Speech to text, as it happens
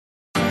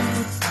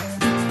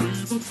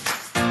Hello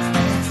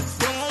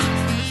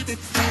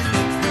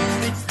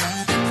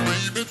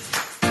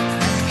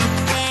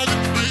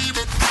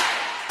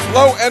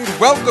and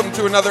welcome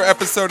to another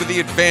episode of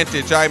The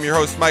Advantage. I am your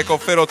host, Michael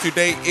Fiddle.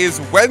 Today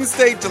is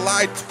Wednesday,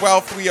 July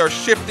 12th. We are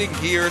shifting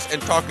gears and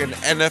talking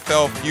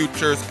NFL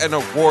futures and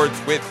awards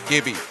with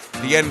Gibby.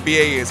 The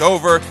NBA is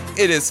over.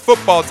 It is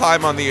football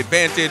time on The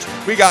Advantage.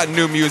 We got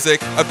new music,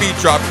 a beat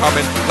drop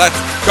coming.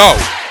 Let's go.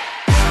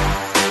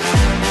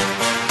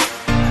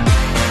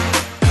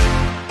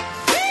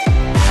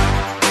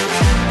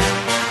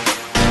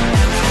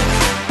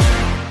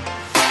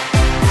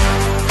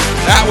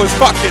 That was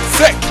fucking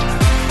sick.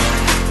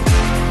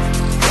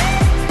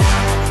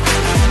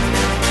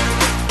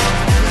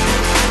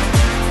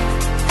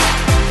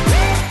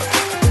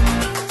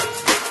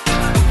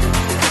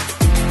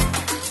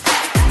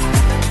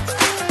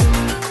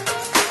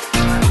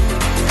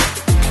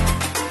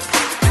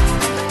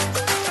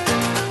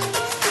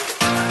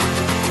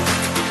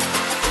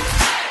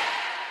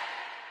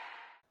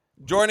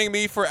 Joining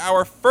me for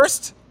our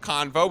first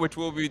convo, which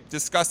we'll be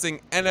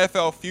discussing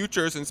NFL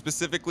futures and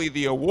specifically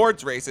the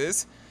awards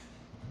races,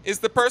 is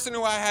the person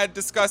who I had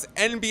discussed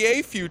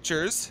NBA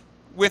futures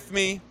with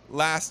me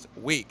last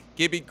week.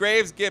 Gibby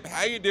Graves. Gib,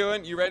 how you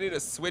doing? You ready to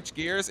switch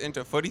gears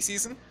into footy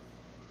season?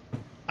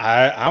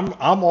 I'm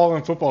all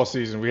in football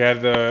season. We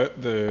had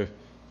the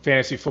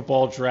fantasy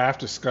football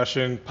draft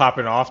discussion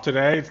popping off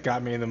today. It's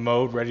got me in the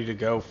mode, ready to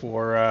go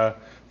for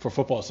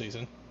football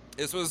season.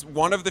 This was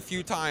one of the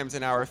few times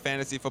in our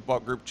fantasy football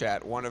group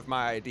chat one of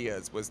my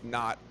ideas was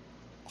not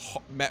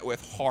met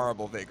with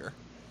horrible vigor.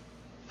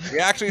 We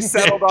actually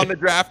settled on the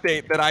draft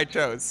date that I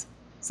chose.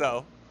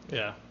 So,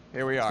 yeah,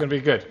 here we are. It's going to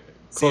be good.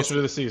 Closer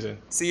to the season.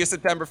 See you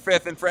September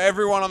 5th. And for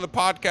everyone on the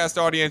podcast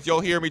audience,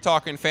 you'll hear me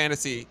talking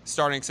fantasy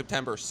starting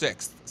September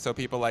 6th. So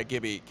people like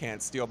Gibby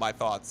can't steal my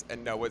thoughts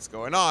and know what's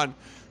going on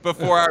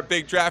before our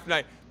big draft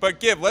night. But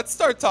Gib, let's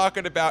start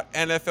talking about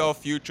NFL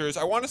futures.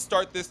 I want to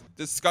start this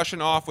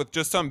discussion off with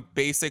just some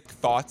basic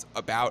thoughts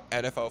about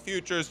NFL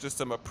futures, just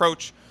some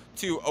approach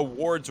to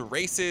awards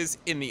races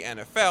in the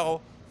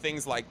NFL,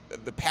 things like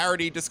the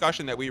parity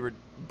discussion that we were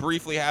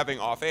briefly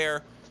having off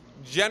air.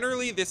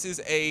 Generally, this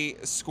is a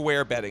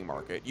square betting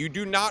market. You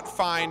do not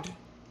find...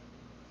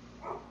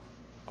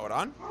 Hold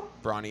on.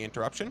 Brawny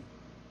interruption.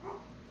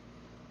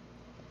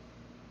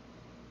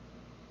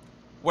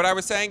 What I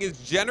was saying is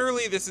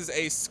generally this is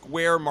a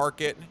square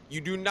market. You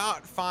do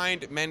not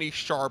find many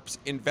sharps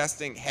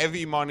investing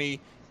heavy money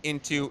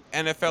into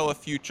NFL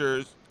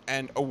futures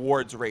and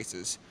awards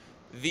races.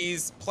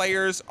 These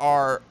players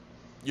are,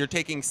 you're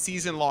taking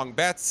season-long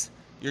bets.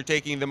 You're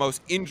taking the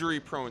most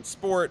injury-prone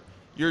sport.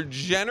 You're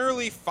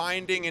generally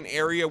finding an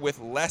area with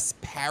less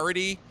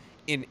parity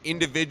in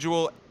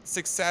individual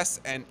success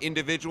and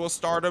individual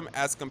stardom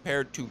as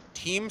compared to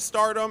team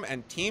stardom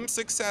and team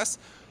success.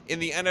 In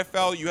the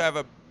NFL, you have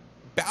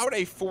about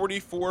a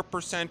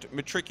 44%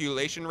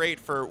 matriculation rate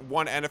for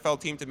one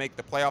NFL team to make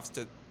the playoffs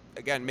to,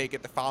 again, make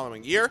it the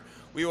following year.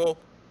 We will,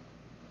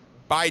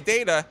 by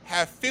data,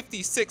 have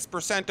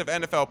 56% of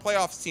NFL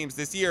playoffs teams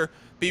this year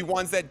be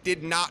ones that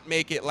did not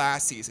make it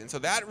last season. So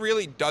that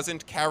really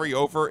doesn't carry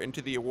over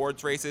into the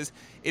awards races.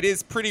 It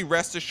is pretty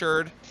rest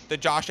assured the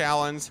Josh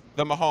Allens,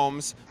 the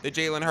Mahomes, the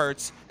Jalen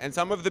Hurts, and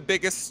some of the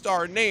biggest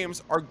star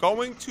names are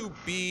going to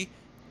be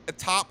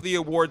atop the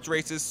awards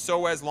races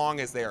so as long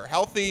as they are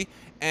healthy.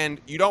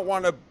 And you don't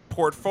want to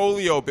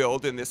portfolio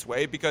build in this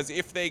way because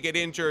if they get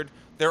injured,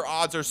 their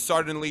odds are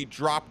suddenly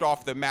dropped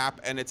off the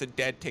map and it's a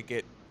dead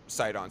ticket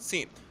sight on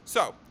scene.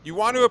 So you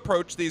want to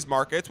approach these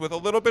markets with a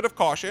little bit of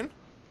caution.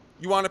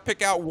 You want to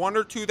pick out one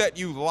or two that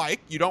you like.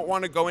 You don't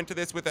want to go into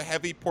this with a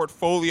heavy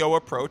portfolio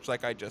approach,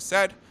 like I just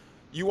said.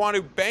 You want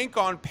to bank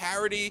on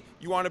parity.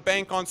 You want to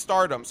bank on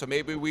stardom. So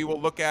maybe we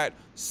will look at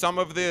some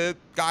of the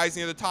guys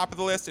near the top of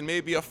the list and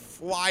maybe a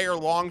flyer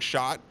long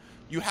shot.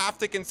 You have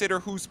to consider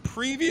who's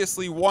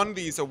previously won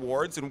these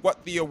awards and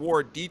what the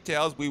award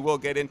details. We will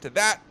get into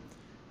that.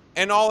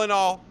 And all in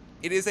all,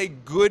 it is a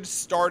good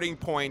starting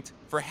point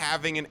for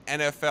having an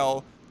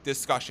NFL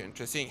discussion,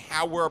 to seeing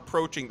how we're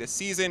approaching the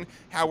season,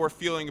 how we're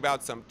feeling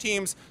about some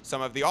teams,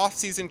 some of the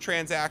off-season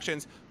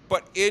transactions.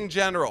 But in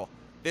general,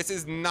 this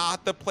is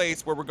not the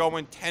place where we're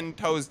going 10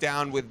 toes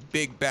down with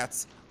big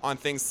bets on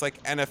things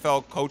like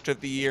NFL Coach of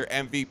the Year,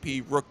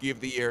 MVP, Rookie of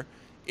the Year.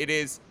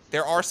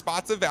 There are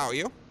spots of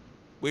value.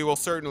 We will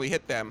certainly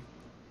hit them,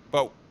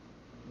 but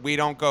we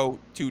don't go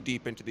too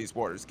deep into these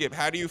waters. Gib,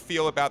 how do you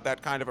feel about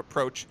that kind of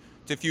approach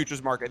to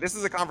futures market? This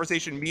is a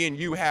conversation me and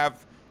you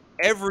have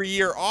every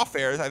year off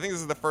air. I think this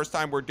is the first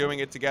time we're doing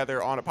it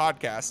together on a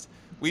podcast.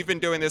 We've been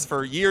doing this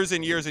for years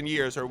and years and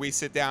years, where we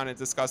sit down and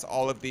discuss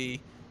all of the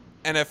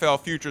NFL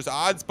futures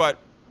odds, but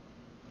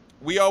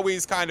we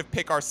always kind of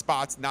pick our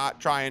spots,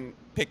 not try and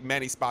pick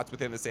many spots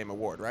within the same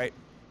award, right?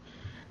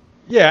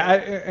 Yeah,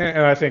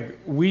 and I think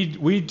we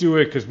do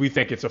it because we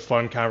think it's a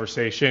fun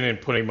conversation, and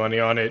putting money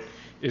on it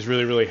is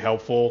really, really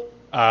helpful.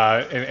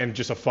 And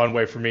just a fun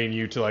way for me and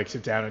you to like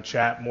sit down and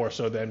chat, more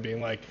so than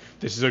being like,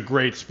 this is a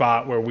great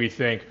spot where we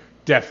think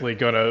definitely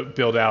going to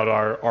build out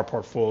our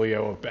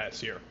portfolio of bets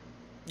here.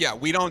 Yeah,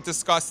 we don't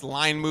discuss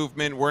line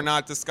movement. We're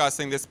not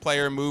discussing this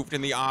player moved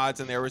in the odds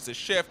and there was a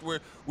shift.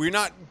 We're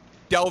not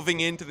delving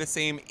into the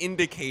same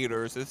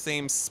indicators, the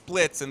same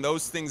splits, and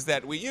those things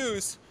that we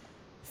use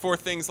for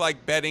things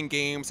like betting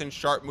games and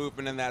sharp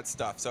movement and that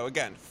stuff. So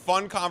again,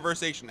 fun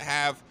conversation to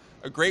have,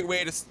 a great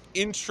way to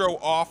intro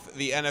off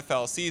the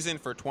NFL season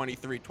for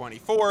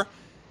 23-24.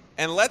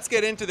 And let's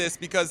get into this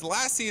because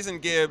last season,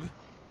 Gib,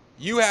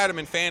 you had him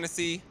in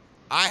fantasy.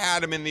 I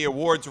had him in the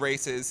awards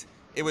races.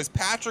 It was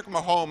Patrick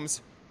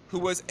Mahomes, who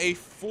was a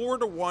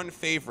 4-1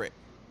 favorite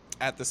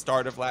at the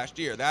start of last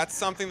year. That's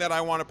something that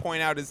I want to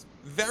point out is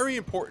very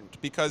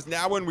important because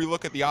now when we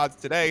look at the odds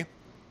today,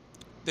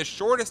 the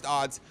shortest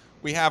odds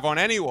we have on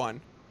anyone,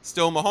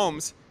 still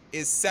Mahomes,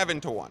 is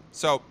 7-1.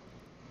 So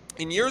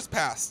in years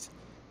past,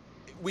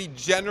 we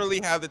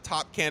generally have the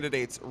top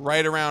candidates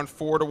right around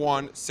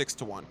 4-1,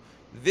 6-1.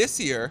 This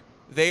year,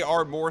 they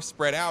are more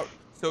spread out.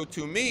 So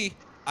to me,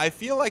 I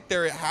feel like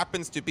there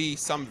happens to be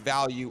some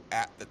value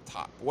at the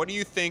top. What do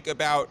you think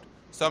about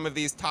some of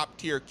these top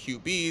tier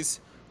QBs?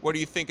 What do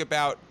you think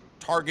about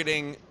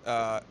targeting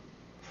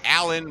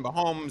Allen,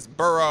 Mahomes,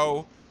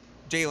 Burrow,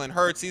 Jalen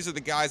Hurts? These are the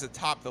guys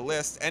atop the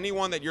list.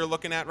 Anyone that you're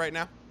looking at right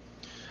now?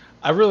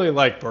 I really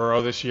like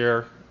Burrow this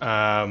year.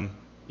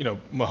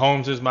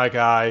 Mahomes is my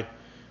guy.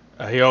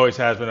 He always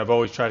has been. I've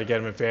always tried to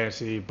get him in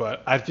fantasy,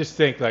 but I just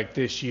think like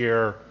this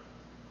year,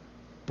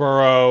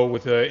 Burrow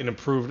with an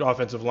improved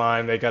offensive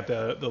line. They got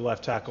the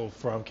left tackle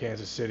from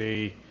Kansas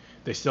City.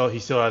 He still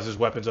has his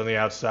weapons on the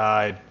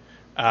outside.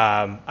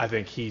 I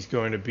think he's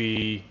going to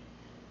be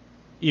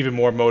even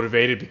more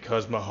motivated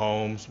because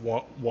Mahomes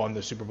won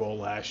the Super Bowl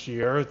last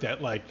year.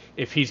 That like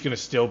if he's going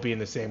to still be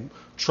in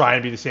try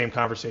and be the same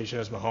conversation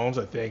as Mahomes,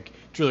 I think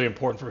it's really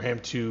important for him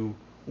to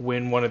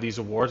win one of these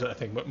awards. I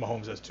think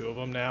Mahomes has two of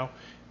them now.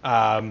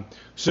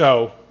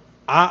 So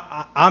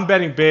I'm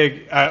betting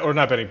big, or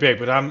not betting big,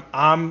 but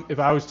I'm if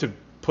I was to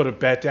put a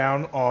bet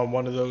down on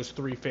one of those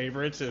three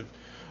favorites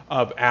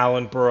of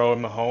Allen, Burrow,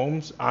 and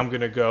Mahomes, I'm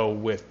going to go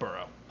with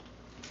Burrow.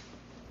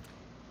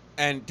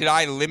 And did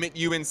I limit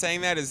you in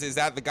saying that? Is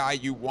that the guy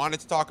you wanted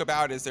to talk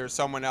about? Is there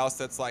someone else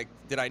that's like,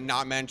 did I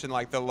not mention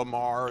like the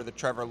Lamar or the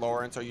Trevor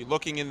Lawrence? Are you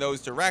looking in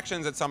those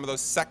directions at some of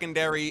those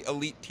secondary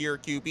elite tier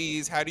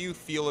QBs? How do you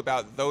feel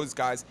about those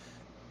guys?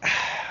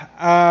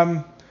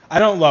 I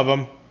don't love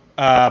them,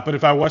 but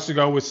if I was to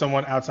go with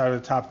someone outside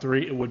of the top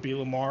three, it would be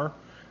Lamar,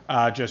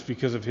 just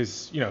because of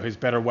his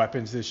better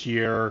weapons this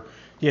year.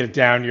 He had a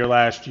down year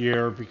last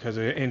year because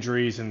of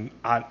injuries and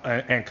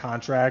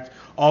contract.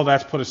 All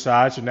that's put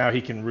aside, so now he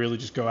can really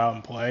just go out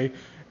and play.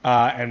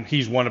 And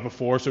he's won it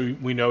before, so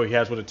we know he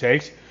has what it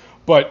takes.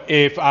 But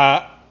if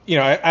I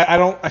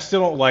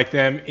still don't like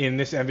them in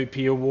this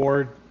MVP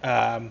award.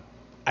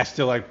 I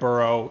still like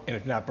Burrow, and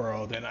if not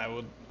Burrow, then I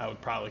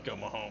would probably go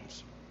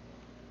Mahomes.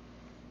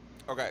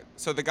 Okay,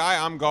 so the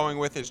guy I'm going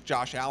with is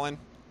Josh Allen.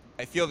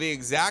 I feel the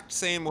exact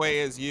same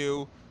way as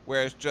you,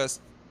 where it's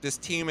just this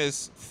team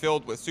is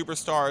filled with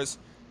superstars.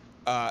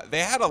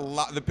 They had a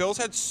lot. The Bills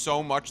had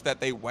so much that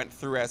they went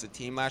through as a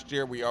team last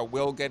year. We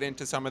will get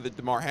into some of the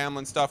DeMar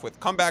Hamlin stuff with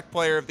comeback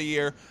player of the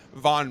year.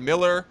 Von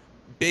Miller,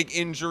 big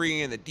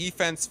injury, and the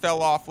defense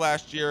fell off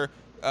last year.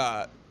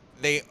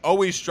 They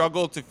always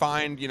struggled to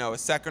find, a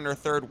second or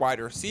third wide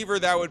receiver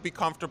that would be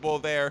comfortable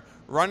there.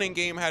 Running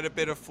game had a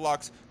bit of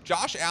flux.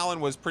 Josh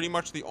Allen was pretty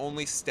much the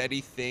only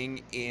steady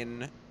thing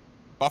in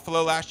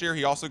Buffalo last year.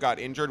 He also got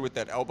injured with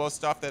that elbow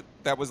stuff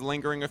that was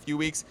lingering a few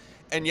weeks,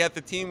 and yet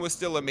the team was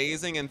still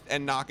amazing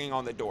and knocking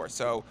on the door.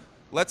 So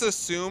let's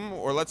assume,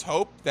 or let's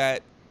hope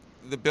that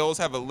the Bills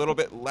have a little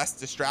bit less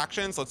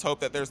distractions. Let's hope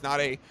that there's not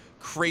a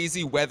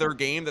crazy weather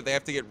game that they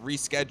have to get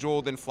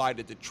rescheduled and fly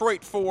to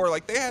Detroit for.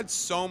 Like, they had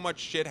so much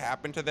shit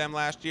happen to them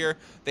last year.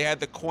 They had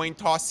the coin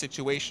toss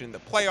situation in the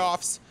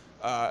playoffs,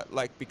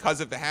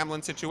 because of the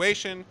Hamlin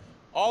situation.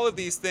 All of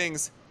these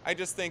things, I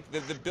just think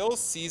that the Bills'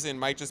 season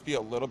might just be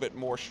a little bit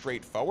more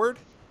straightforward.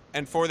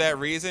 And for that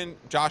reason,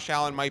 Josh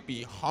Allen might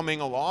be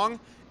humming along.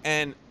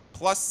 And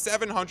plus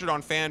 700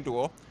 on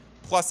FanDuel,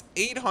 plus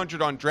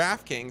 800 on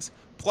DraftKings,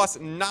 plus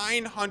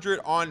 900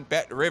 on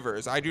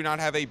BetRivers. I do not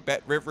have a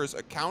BetRivers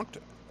account,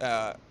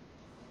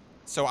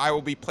 so I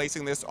will be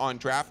placing this on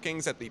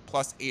DraftKings at the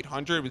plus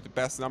 800 with the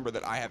best number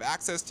that I have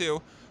access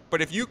to.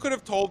 But if you could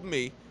have told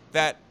me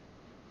that,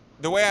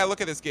 the way I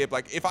look at this, Gabe,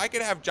 like if I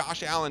could have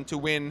Josh Allen to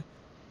win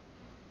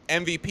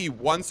MVP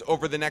once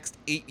over the next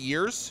 8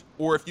 years,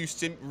 or if you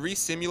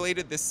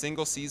re-simulated this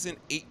single season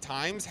 8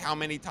 times, how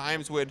many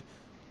times would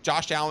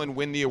Josh Allen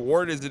win the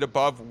award? Is it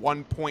above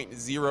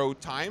 1.0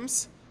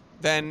 times?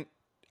 Then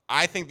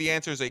I think the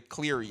answer is a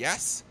clear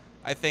yes.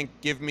 I think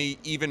give me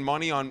even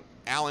money on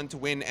Allen to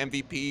win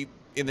MVP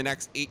in the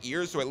next 8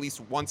 years, or at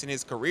least once in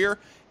his career.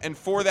 And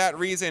for that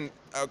reason,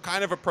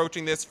 kind of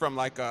approaching this from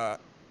like a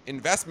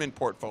investment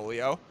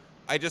portfolio,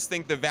 I just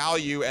think the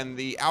value and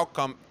the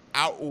outcome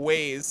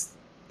outweighs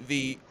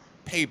the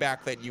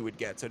payback that you would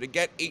get. So to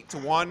get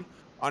 8-1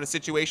 on a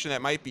situation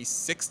that might be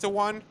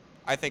 6-1,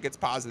 I think it's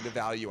positive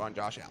value on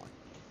Josh Allen.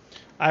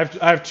 I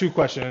have 2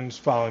 questions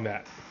following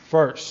that.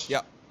 First,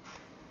 yep.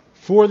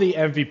 for the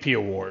MVP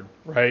award,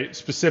 right?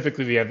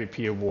 Specifically the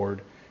MVP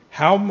award,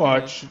 how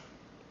much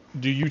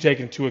do you take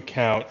into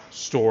account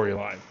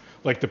storyline?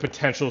 Like the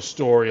potential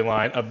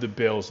storyline of the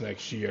Bills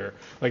next year.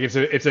 Like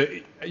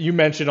you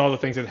mentioned all the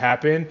things that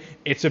happen.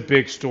 It's a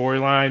big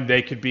storyline.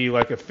 They could be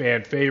like a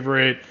fan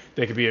favorite.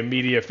 They could be a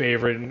media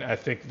favorite. And I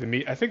think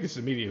this is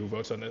the media who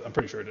votes on this. I'm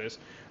pretty sure it is.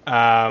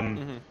 How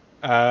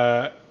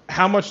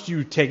much do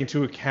you take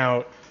into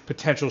account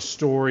potential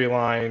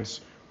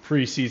storylines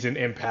preseason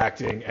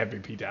impacting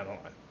MVP down the line?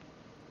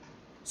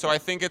 So I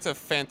think it's a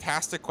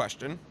fantastic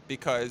question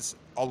because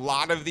a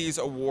lot of these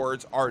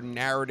awards are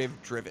narrative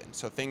driven.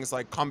 So things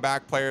like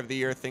comeback player of the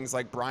year, things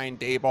like Brian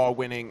Daboll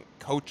winning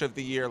coach of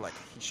the year, like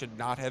he should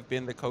not have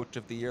been the coach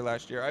of the year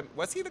last year.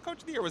 Was he the coach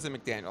of the year or was it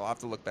McDaniel? I'll have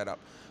to look that up.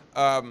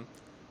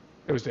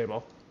 It was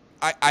Daboll.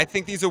 I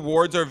think these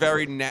awards are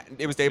very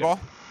it was Daboll?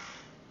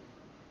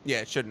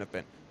 Yeah, it shouldn't have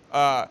been.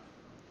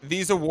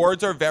 These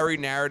awards are very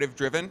narrative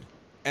driven.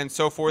 And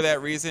so for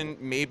that reason,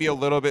 maybe a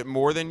little bit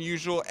more than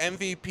usual.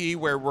 MVP,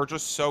 where we're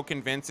just so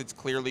convinced it's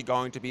clearly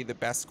going to be the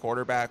best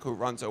quarterback who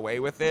runs away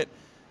with it.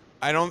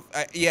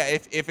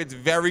 If it's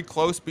very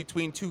close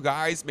between two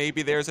guys,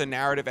 maybe there's a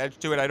narrative edge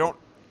to it. I don't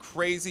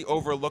crazy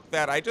overlook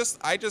that. I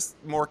just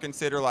more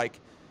consider like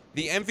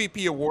the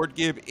MVP award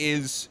give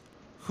is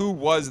who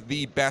was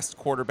the best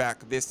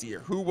quarterback this year?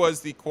 Who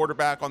was the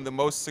quarterback on the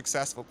most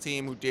successful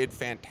team who did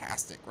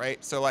fantastic,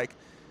 right? So like,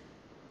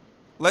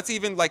 let's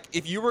even like,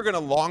 if you were going to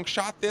long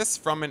shot this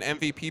from an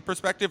MVP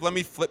perspective, let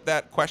me flip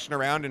that question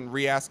around and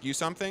re-ask you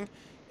something.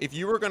 If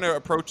you were going to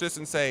approach this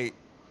and say,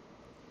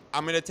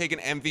 I'm going to take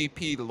an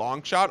MVP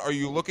long shot, are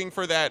you looking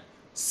for that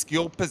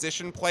skill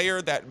position player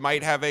that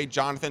might have a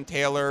Jonathan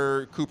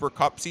Taylor, Cooper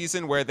Kupp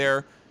season where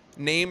their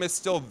name is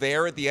still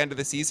there at the end of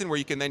the season where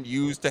you can then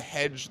use to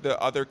hedge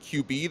the other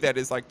QB that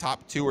is like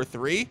top 2 or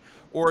 3?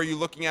 Or are you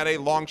looking at a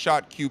long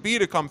shot QB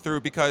to come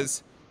through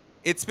because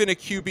it's been a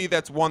QB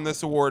that's won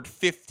this award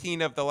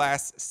 15 of the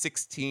last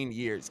 16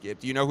 years, Gib?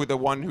 Do you know who the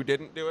one who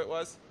didn't do it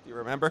was? Do you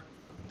remember?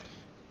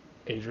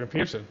 Adrian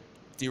Peterson.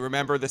 Do you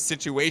remember the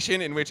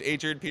situation in which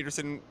Adrian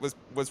Peterson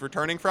was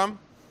returning from?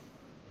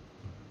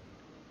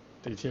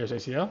 Did he tear his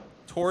ACL?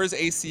 Tore his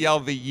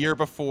ACL the year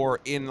before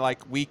in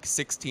like week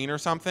 16 or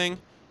something.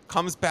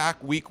 Comes back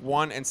week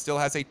 1 and still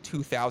has a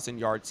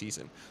 2,000-yard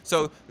season.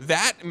 So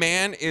that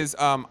man is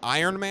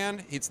Iron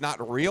Man. It's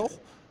not real.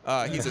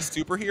 He's a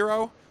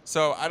superhero.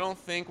 So I don't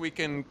think we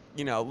can,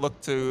 look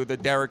to the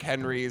Derrick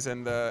Henrys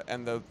and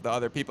the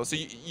other people. So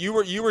you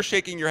were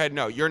shaking your head.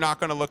 No, you're not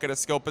going to look at a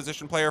skill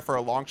position player for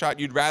a long shot.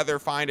 You'd rather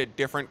find a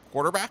different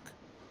quarterback.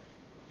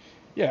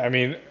 Yeah, I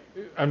mean,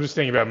 I'm just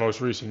thinking about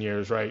most recent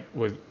years, right?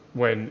 With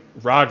when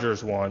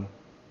Rodgers won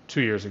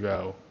 2 years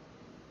ago,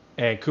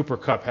 and Cooper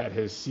Kupp had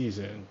his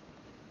season.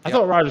 I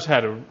thought Rodgers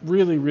had a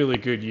really, really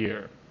good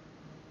year.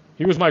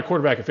 He was my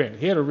quarterback in fantasy.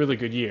 He had a really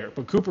good year,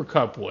 but Cooper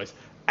Kupp was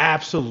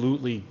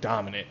absolutely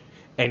dominant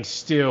and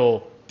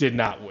still did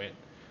not win.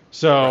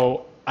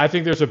 So I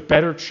think there's a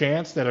better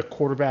chance that a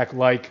quarterback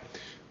like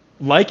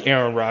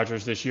Aaron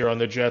Rodgers this year on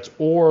the Jets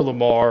or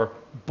Lamar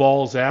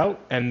balls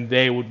out and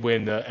they would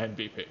win the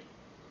MVP.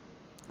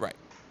 Right.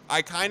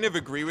 I kind of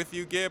agree with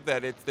you, Gib,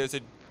 that there's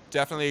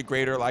definitely a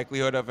greater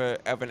likelihood of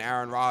an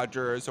Aaron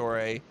Rodgers or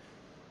a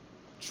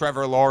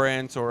Trevor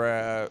Lawrence or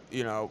I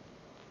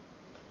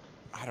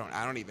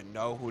don't even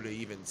know who to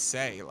even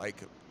say. Like,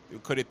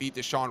 could it be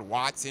Deshaun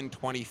Watson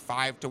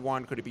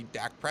 25-1? Could it be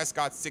Dak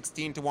Prescott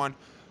 16-1?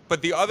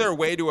 But the other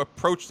way to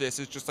approach this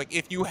is just like,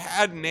 if you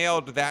had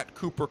nailed that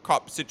Cooper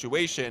Kupp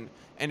situation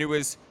and it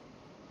was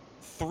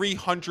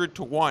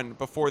 300-1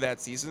 before that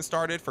season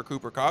started for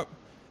Cooper Kupp,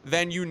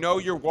 then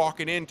you're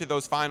walking into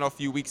those final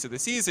few weeks of the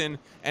season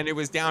and it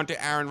was down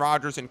to Aaron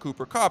Rodgers and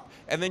Cooper Kupp,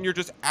 and then you're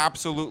just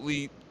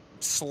absolutely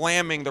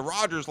slamming the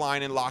Rodgers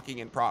line and locking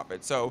in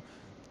profit. So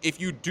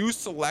if you do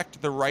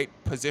select the right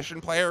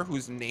position player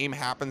whose name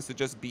happens to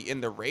just be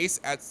in the race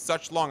at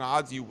such long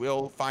odds, you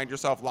will find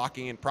yourself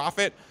locking in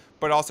profit.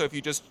 But also if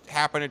you just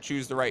happen to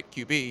choose the right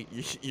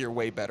QB, you're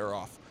way better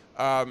off.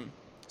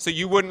 So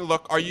you wouldn't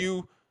look,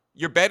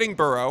 you're betting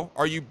Burrow.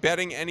 Are you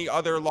betting any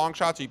other long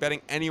shots? Are you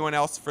betting anyone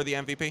else for the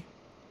MVP?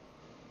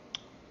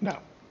 No,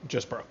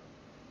 just Burrow.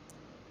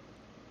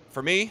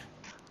 For me,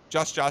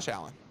 just Josh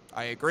Allen.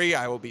 I agree.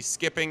 I will be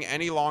skipping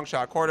any long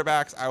shot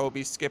quarterbacks. I will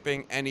be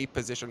skipping any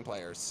position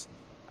players.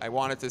 I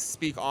wanted to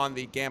speak on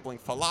the gambling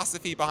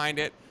philosophy behind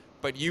it,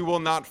 but you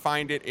will not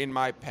find it in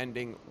my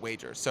pending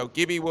wager. So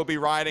Gibby will be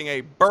riding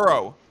a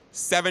Burrow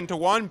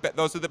 7-1.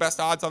 Those are the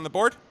best odds on the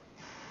board.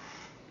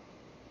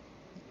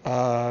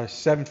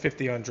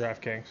 750 on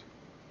DraftKings.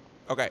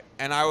 Okay,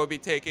 and I will be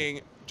taking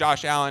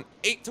Josh Allen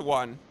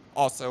 8-1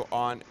 also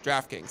on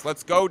DraftKings.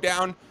 Let's go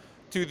down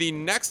to the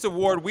next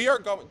award. We are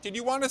going. Did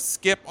you want to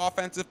skip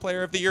Offensive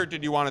Player of the Year? Or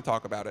did you want to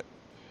talk about it?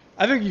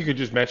 I think you could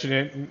just mention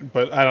it,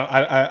 but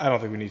I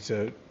don't think we need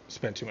to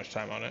spend too much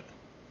time on it.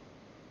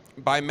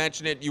 By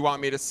mention it, you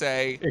want me to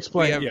say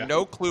explain? We have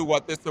no clue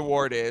what this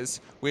award is.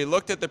 We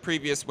looked at the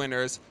previous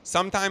winners.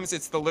 Sometimes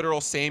it's the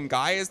literal same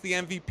guy as the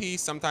MVP.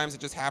 Sometimes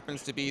it just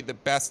happens to be the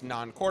best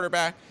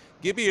non-quarterback.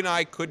 Gibby and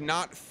I could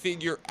not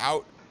figure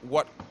out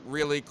what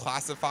really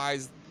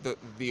classifies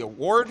the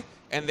award,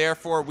 and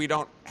therefore we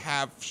don't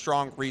have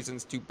strong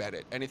reasons to bet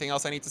it. Anything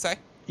else I need to say?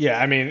 Yeah,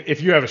 I mean,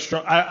 if you have a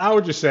strong, I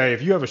would just say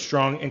if you have a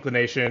strong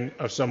inclination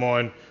of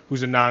someone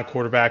who's a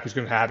non-quarterback who's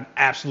going to have an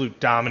absolute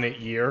dominant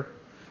year,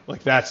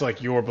 like that's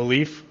like your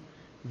belief,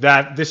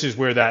 that this is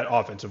where that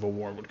offensive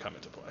award would come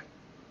into play.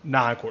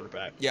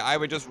 Non-quarterback. Yeah, I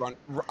would just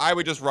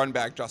run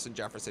back Justin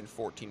Jefferson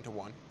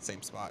 14-1,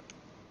 same spot.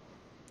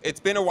 It's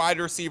been a wide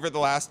receiver the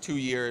last 2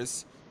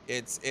 years.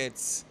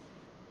 It's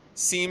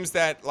seems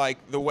that like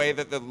the way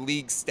that the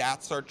league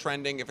stats are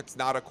trending, if it's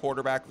not a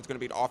quarterback, if it's going to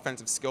be an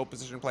offensive skill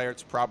position player,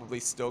 it's probably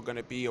still going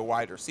to be a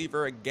wide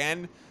receiver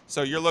again.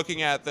 So you're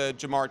looking at the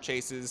Jamar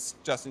Chases,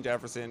 Justin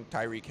Jefferson,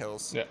 Tyreek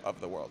Hills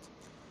of the world.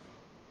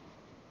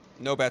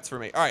 No bets for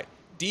me. All right,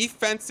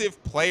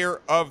 defensive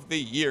player of the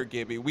year,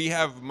 Gibby. We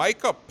have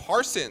Micah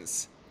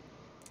Parsons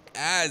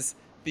as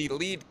the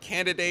lead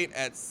candidate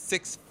at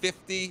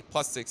 650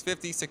 plus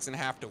 650,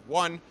 6.5 to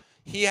 1.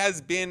 He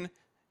has been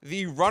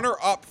the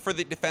runner-up for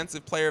the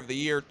defensive player of the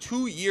year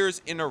 2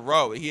 years in a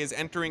row. He is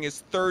entering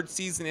his third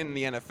season in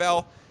the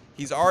NFL.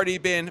 He's already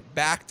been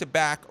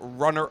back-to-back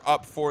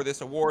runner-up for this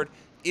award.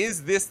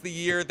 Is this the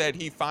year that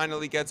he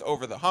finally gets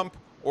over the hump,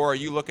 or are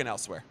you looking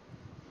elsewhere?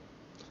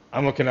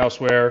 I'm looking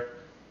elsewhere.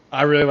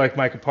 I really like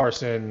Micah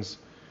Parsons,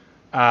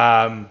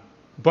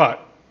 but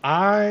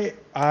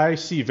I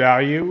see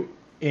value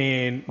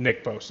in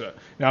Nick Bosa.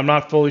 Now, I'm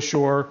not fully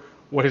sure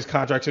what his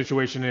contract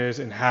situation is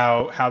and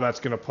how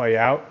that's going to play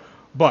out.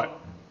 But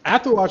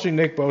after watching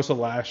Nick Bosa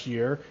last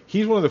year,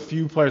 he's one of the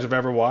few players I've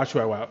ever watched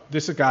who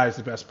this guy is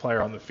the best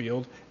player on the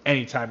field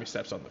anytime he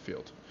steps on the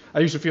field. I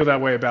used to feel that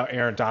way about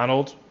Aaron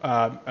Donald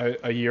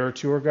a year or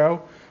two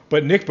ago.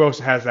 But Nick Bosa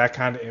has that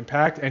kind of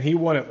impact, and he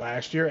won it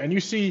last year. And you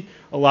see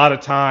a lot of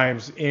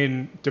times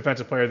in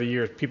Defensive Player of the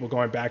Year, people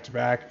going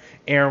back-to-back.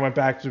 Aaron went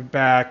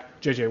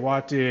back-to-back. J.J.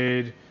 Watt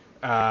did.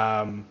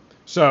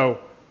 So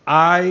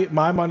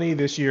my money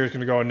this year is going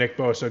to go on Nick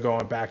Bosa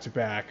going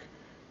back-to-back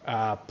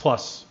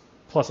plus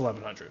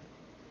 1,100.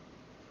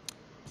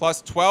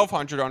 Plus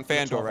 1,200 on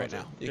FanDuel right 1,200.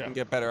 now. You can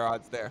get better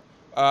odds there.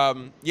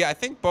 I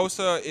think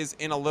Bosa is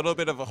in a little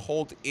bit of a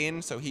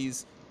hold-in, so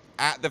he's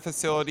at the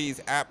facility,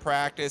 he's at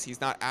practice.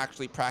 He's not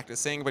actually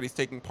practicing, but he's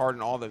taking part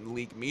in all the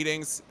league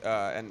meetings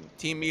and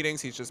team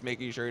meetings. He's just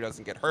making sure he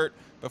doesn't get hurt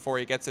before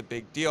he gets a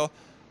big deal.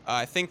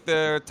 I think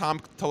the Tom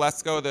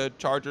Telesco, the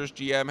Chargers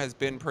GM, has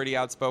been pretty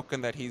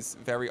outspoken that he's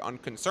very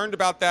unconcerned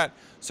about that.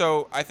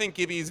 So I think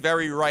Gibby's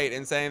very right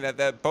in saying that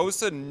that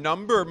Bosa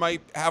number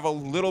might have a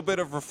little bit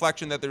of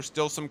reflection that there's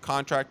still some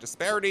contract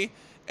disparity,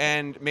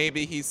 and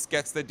maybe he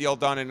gets the deal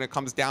done and it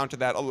comes down to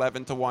that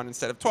 11-1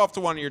 instead of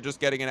 12-1. You're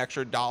just getting an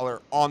extra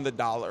dollar on the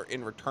dollar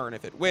in return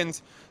if it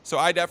wins. So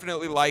I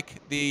definitely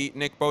like the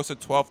Nick Bosa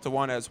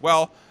 12-1 as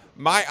well.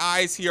 My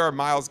eyes here are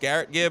Myles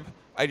Garrett, Gib.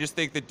 I just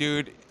think the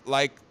dude,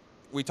 like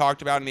we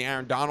talked about in the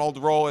Aaron Donald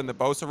role and the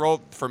Bosa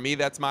role, for me,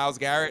 that's Myles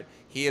Garrett.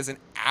 He is an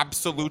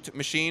absolute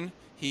machine.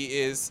 He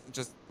is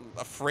just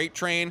a freight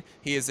train.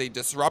 He is a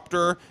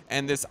disruptor.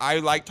 And I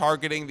like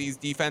targeting these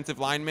defensive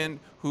linemen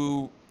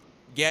who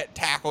get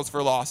tackles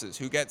for losses,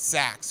 who get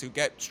sacks, who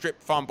get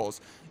strip fumbles.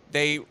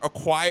 They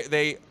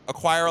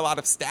acquire a lot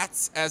of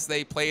stats as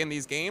they play in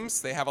these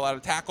games. They have a lot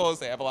of tackles.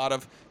 They have a lot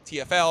of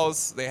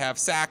TFLs. They have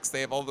sacks.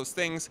 They have all those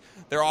things.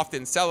 They're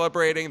often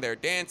celebrating. They're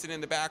dancing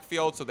in the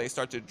backfield, so they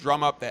start to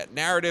drum up that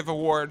narrative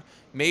award.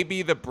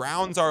 Maybe the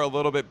Browns are a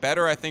little bit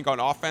better. I think on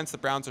offense, the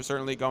Browns are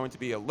certainly going to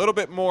be a little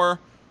bit more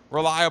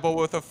reliable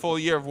with a full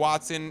year of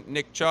Watson,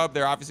 Nick Chubb.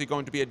 They're obviously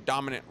going to be a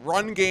dominant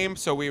run game,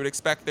 so we would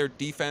expect their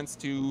defense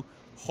to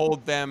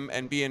hold them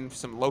and be in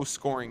some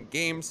low-scoring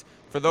games.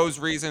 For those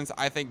reasons,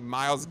 I think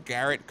Myles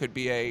Garrett could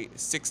be a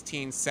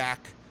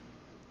 16-sack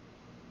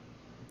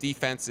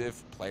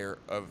defensive player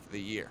of the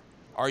year.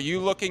 Are you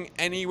looking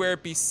anywhere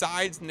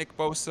besides Nick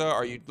Bosa?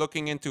 Are you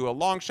looking into a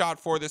long shot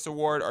for this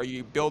award? Are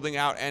you building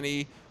out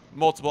any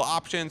multiple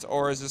options,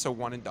 or is this a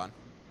one and done?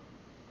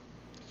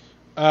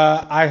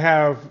 I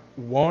have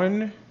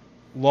one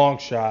long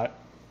shot,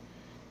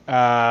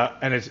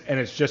 and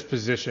it's just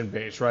position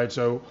based, right?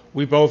 So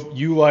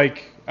you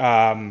like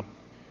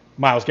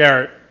Myles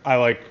Garrett, I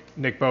like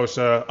Nick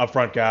Bosa,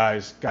 upfront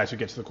guys who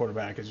get to the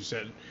quarterback, as you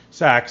said,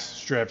 sacks,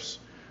 strips.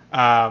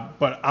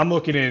 But I'm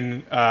looking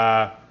in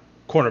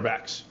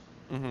cornerbacks,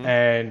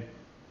 and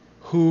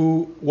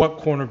what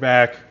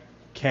cornerback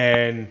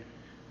can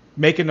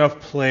make enough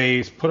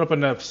plays, put up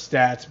enough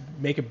stats,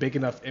 make a big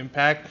enough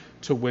impact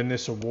to win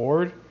this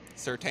award.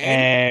 Surtain.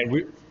 And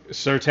we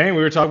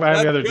were talking about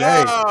him the other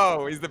day.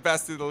 Oh, he's the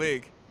best in the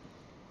league.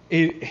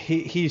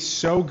 He's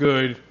so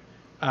good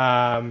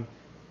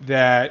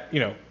that,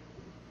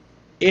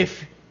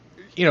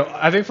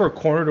 I think for a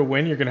corner to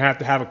win, you're going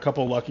to have a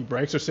couple lucky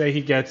breaks. So say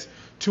he gets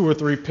 2 or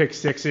 3 pick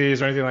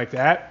sixes or anything like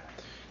that.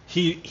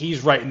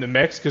 He's right in the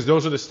mix because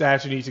those are the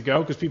stats you need to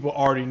go because people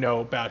already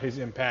know about his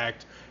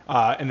impact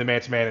in the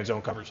man-to-man and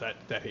zone coverage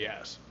that he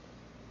has.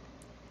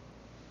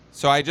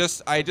 So I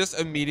just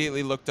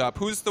immediately looked up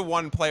who's the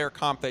one player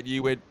comp that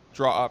you would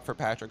draw up for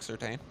Patrick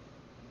Surtain.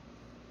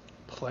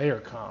 Player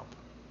comp.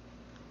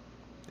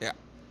 Yeah.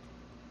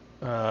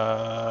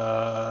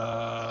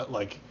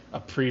 Like a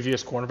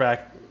previous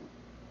cornerback.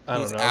 I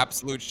don't He's know.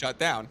 absolute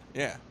shutdown.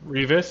 Yeah.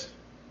 Revis.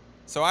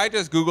 So I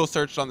just Google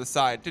searched on the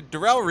side. Did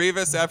Darrelle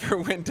Revis ever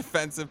win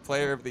Defensive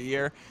Player of the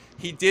Year?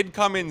 He did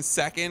come in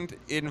second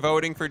in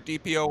voting for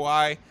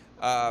DPOY,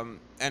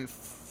 and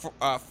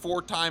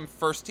four-time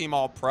first-team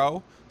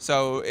All-Pro.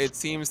 So it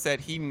seems that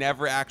he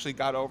never actually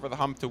got over the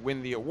hump to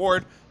win the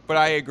award. But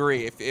I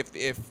agree.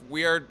 If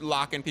we're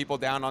locking people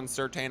down on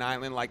Surtain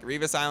Island like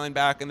Revis Island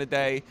back in the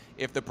day,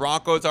 if the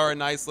Broncos are a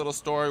nice little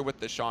story with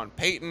the Sean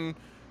Payton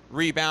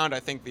rebound, I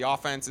think the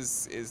offense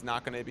is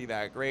not going to be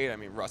that great. I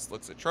mean, Russ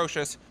looks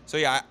atrocious. So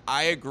yeah,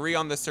 I agree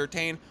on the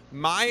Surtain.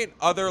 My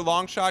other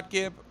long shot,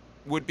 Gib,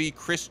 would be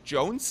Chris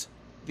Jones,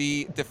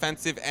 the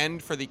defensive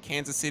end for the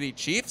Kansas City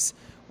Chiefs.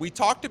 We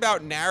talked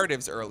about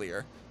narratives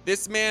earlier.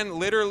 This man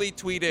literally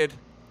tweeted,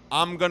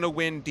 "I'm going to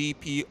win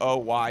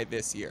DPOY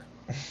this year."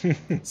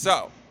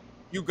 So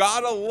you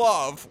gotta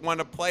love when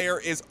a player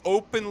is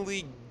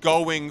openly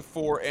going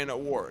for an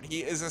award.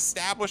 He is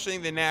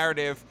establishing the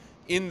narrative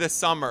in the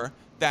summer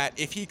that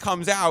if he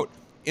comes out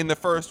in the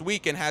first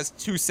week and has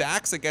 2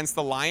 sacks against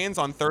the Lions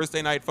on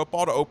Thursday Night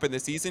Football to open the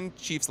season,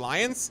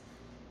 Chiefs-Lions,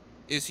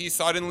 is he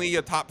suddenly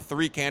a top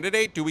 3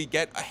 candidate? Do we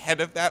get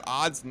ahead of that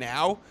odds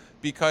now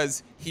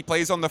because he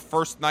plays on the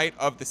first night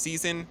of the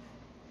season,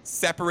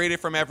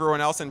 separated from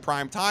everyone else in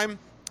prime time,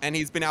 and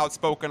he's been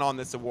outspoken on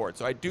this award?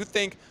 So I do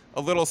think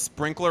a little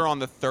sprinkler on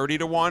the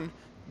 30-1,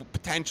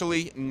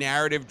 potentially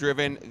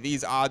narrative-driven.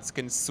 These odds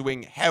can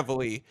swing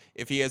heavily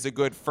if he has a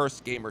good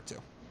first game or 2.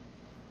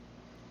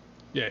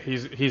 Yeah,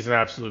 he's an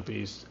absolute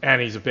beast,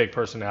 and he's a big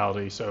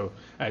personality. So,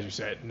 as you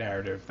said,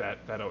 narrative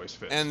that always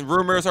fits. And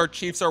rumors are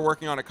Chiefs are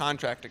working on a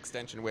contract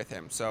extension with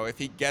him. So if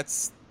he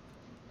gets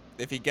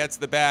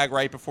the bag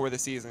right before the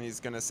season, he's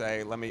gonna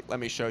say, "Let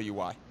me show you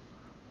why."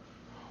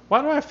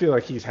 Why do I feel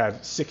like he's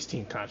had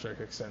 16 contract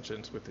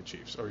extensions with the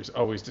Chiefs, or he's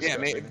always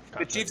discussing? Yeah,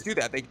 the Chiefs do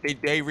that. They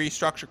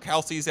restructure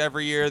Kelsey's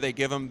every year. They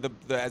give him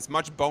the as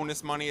much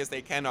bonus money as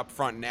they can up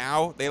front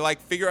now. They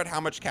figure out how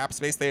much cap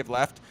space they have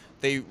left.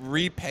 They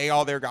repay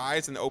all their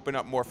guys and open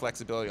up more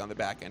flexibility on the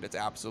back end. It's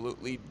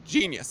absolutely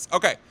genius.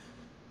 Okay.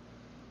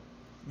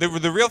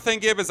 The real thing,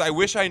 Gib, is I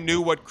wish I knew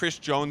what Chris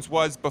Jones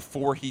was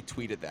before he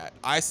tweeted that.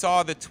 I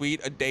saw the tweet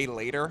a day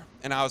later,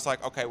 and I was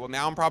like, okay, well,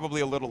 now I'm probably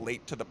a little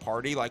late to the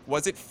party. Like,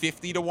 was it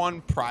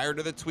 50-1 prior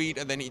to the tweet,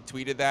 and then he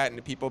tweeted that,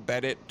 and people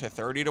bet it to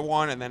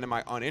 30-1, and then am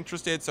I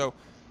uninterested? So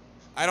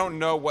I don't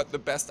know what the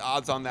best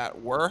odds on that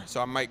were,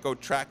 so I might go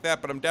track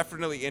that, but I'm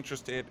definitely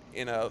interested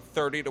in a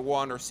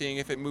 30-1 or seeing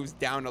if it moves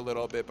down a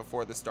little bit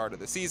before the start of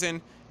the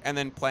season, and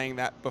then playing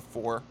that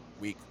before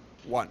week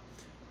 1.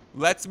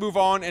 Let's move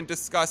on and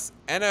discuss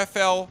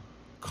NFL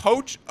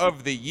Coach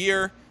of the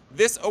Year.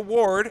 This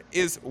award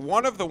is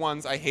one of the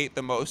ones I hate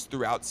the most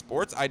throughout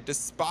sports. I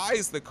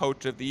despise the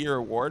Coach of the Year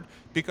award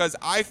because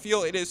I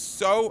feel it is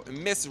so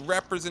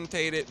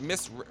misrepresented,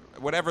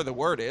 whatever the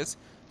word is.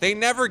 They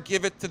never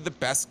give it to the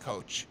best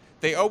coach.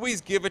 They always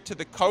give it to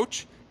the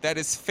coach that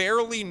is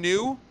fairly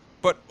new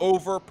but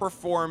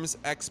overperforms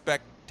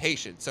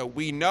expectations. So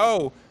we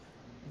know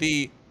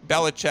the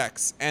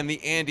Belichick's and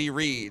the Andy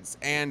Reids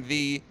and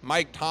the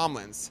Mike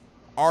Tomlins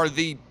are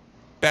the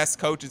best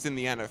coaches in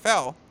the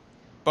NFL,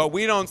 but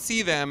we don't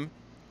see them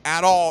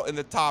at all in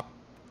the top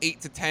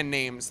 8 to 10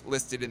 names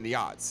listed in the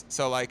odds.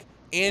 So like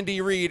Andy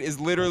Reid is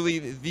literally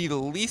the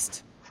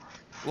least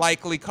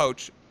likely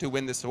coach to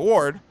win this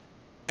award,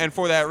 and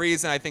for that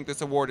reason I think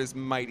this award is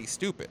mighty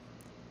stupid.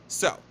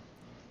 So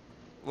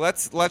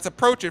let's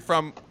approach it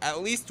from,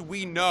 at least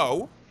we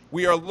know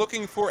we are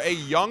looking for a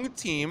young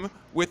team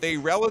with a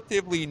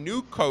relatively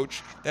new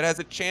coach that has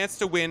a chance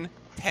to win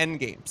 10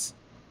 games.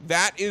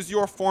 That is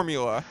your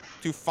formula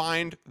to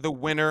find the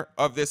winner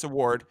of this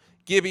award.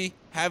 Gibby,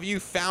 have you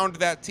found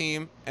that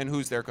team, and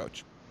who's their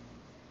coach?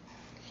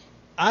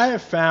 I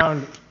have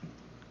found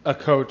a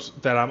coach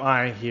that I'm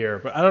eyeing here,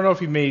 but I don't know if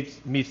he meets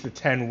the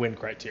 10-win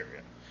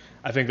criteria.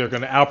 I think they're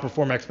going to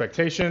outperform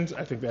expectations.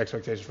 I think the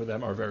expectations for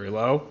them are very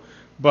low.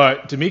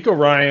 But DeMeco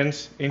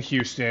Ryans in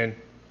Houston,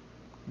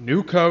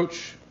 new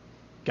coach,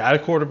 got a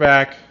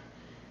quarterback,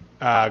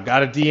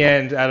 got a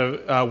D-end out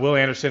of Will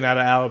Anderson out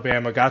of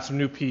Alabama, got some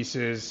new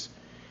pieces.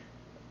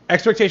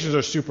 Expectations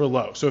are super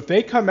low. So if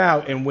they come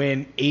out and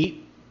win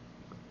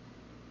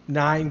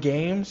 8-9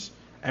 games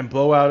and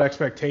blow out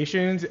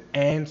expectations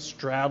and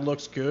Stroud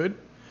looks good,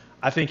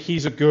 I think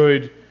he's a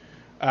good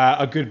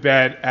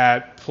bet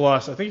at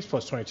plus. I think he's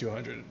plus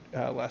 2,200.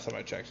 Last time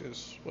I checked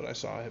is what I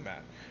saw him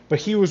at. But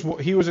he was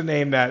a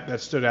name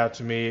that stood out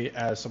to me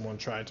as someone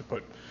trying to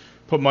put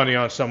money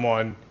on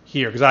someone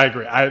here, because I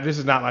agree. This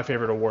is not my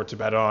favorite award to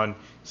bet on.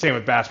 Same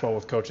with basketball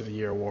with Coach of the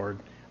Year award.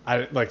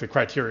 I like the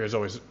criteria is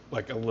always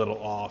like a little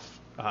off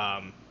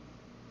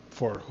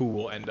for who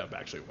will end up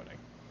actually winning.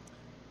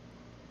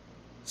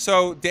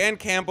 So Dan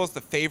Campbell's the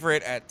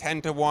favorite at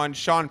 10-1,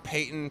 Sean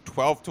Payton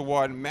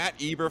 12-1, Matt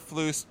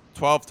Eberflus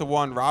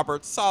 12-1,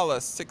 Robert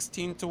Salas,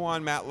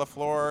 16-1, Matt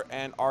LaFleur,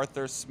 and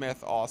Arthur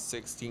Smith, all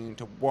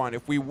 16-1.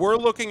 If we were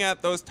looking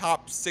at those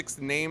top 6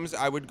 names,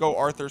 I would go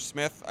Arthur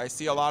Smith. I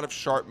see a lot of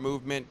sharp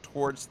movement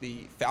towards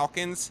the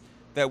Falcons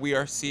that we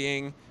are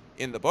seeing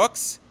in the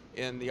books,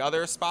 in the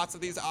other spots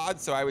of these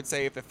odds. So I would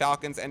say if the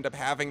Falcons end up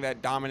having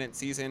that dominant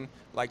season,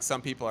 like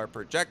some people are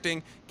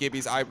projecting,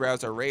 Gibby's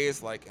eyebrows are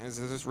raised. Like,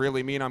 does this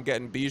really mean I'm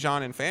getting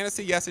Bijan in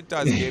fantasy? Yes, it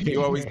does, Gibby.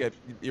 You always get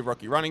your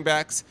rookie running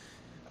backs.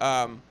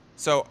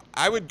 So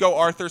I would go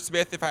Arthur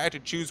Smith if I had to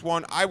choose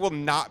one. I will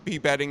not be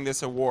betting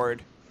this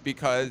award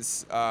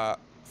because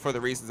for the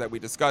reasons that we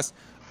discussed.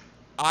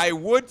 I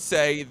would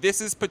say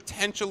this is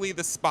potentially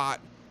the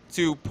spot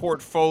to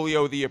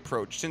portfolio the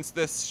approach. Since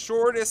the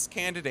shortest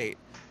candidate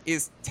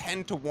is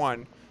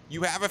 10-1,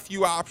 you have a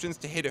few options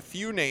to hit a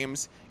few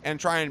names and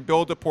try and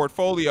build a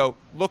portfolio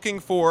looking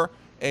for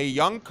a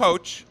young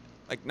coach,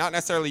 like not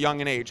necessarily young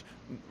in age,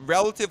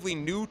 relatively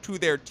new to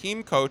their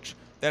team coach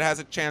that has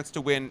a chance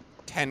to win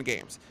 10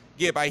 games.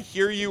 Gib, I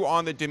hear you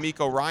on the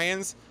D'Amico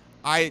Ryans.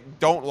 I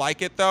don't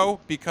like it, though,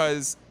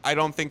 because I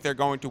don't think they're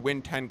going to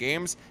win 10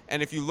 games.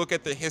 And if you look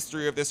at the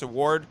history of this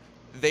award,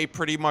 they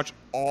pretty much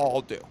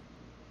all do.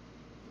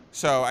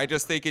 So I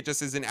just think it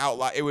just is an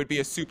outlier. It would be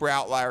a super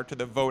outlier to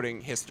the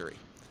voting history.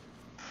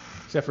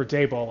 Except for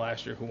Dayball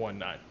last year, who won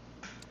 9.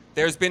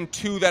 There's been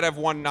 2 that have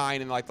won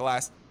 9 in like the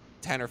last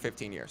 10 or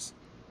 15 years.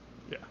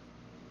 Yeah.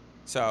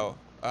 So,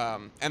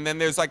 and then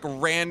there's like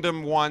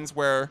random ones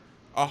where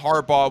a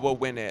Harbaugh will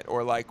win it,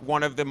 or like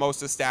one of the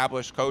most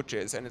established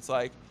coaches, and it's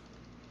like,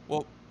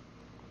 well,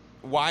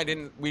 why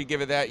didn't we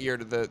give it that year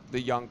to the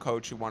young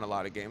coach who won a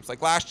lot of games?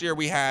 Like last year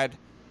we had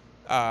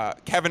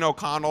Kevin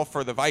O'Connell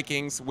for the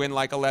Vikings win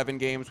like 11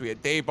 games. We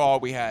had Dayball.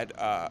 We had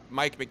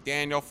Mike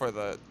McDaniel for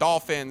the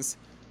Dolphins.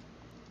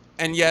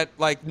 And yet,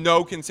 like,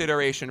 no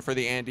consideration for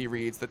the Andy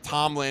Reids, the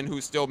Tomlin,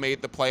 who still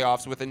made the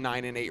playoffs with a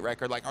 9-8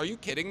 record. Like, are you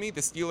kidding me? The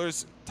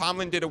Steelers,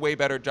 Tomlin did a way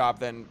better job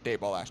than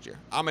Dayball last year.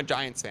 I'm a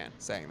Giants fan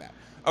saying that.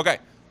 Okay,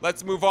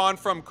 let's move on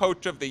from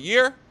Coach of the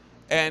Year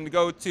and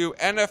go to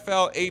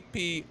NFL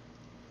AP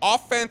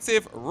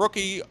Offensive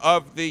Rookie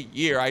of the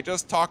Year. I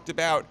just talked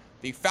about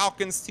the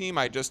Falcons team.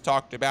 I just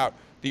talked about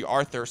the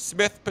Arthur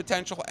Smith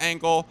potential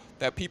angle,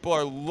 that people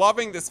are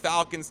loving this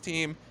Falcons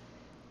team.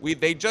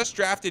 They just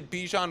drafted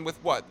Bijan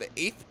with what, the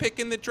 8th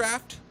pick in the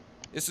draft?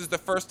 This is the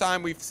first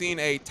time we've seen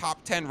a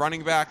top 10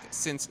 running back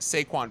since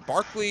Saquon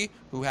Barkley,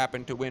 who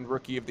happened to win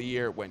Rookie of the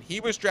Year when he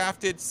was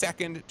drafted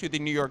second to the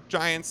New York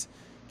Giants.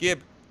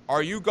 Gib,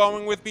 are you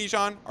going with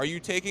Bijan? Are you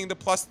taking the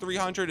plus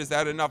 300? Is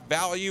that enough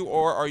value,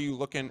 or are you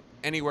looking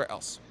anywhere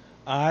else?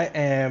 I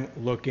am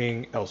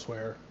looking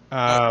elsewhere.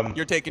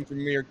 You're taking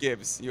Jahmyr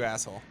Gibbs, you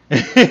asshole.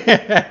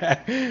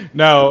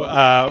 No,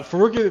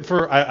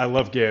 I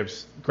love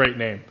Gibbs. Great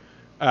name.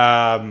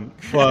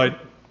 But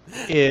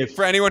if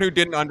for anyone who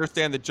didn't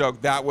understand the joke,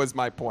 that was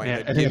my point.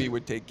 Yeah. That Gibby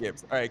would take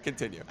Gibbs. All right,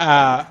 continue.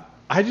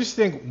 I just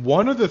think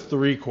one of the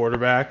 3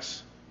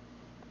 quarterbacks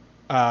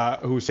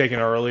who's taken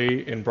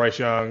early in Bryce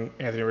Young,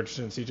 Anthony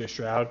Richardson, and C.J.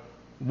 Stroud,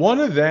 one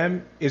of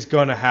them is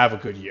going to have a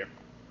good year.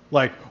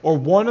 Or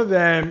one of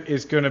them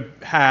is going to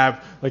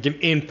have like an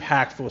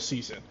impactful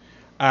season.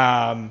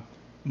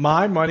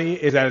 My money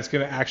is that it's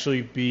going to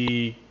actually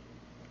be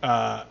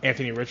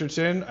Anthony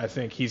Richardson. I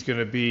think he's going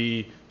to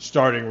be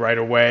starting right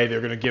away.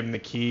 They're going to give him the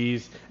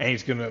keys, and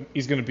he's going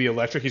to be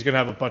electric. He's going to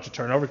have a bunch of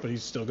turnovers, but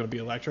he's still going to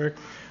be electric.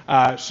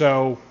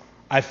 So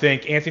I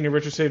think Anthony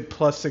Richardson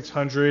plus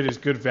 600 is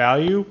good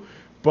value.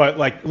 But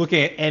like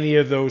looking at any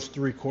of those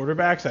 3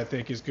 quarterbacks, I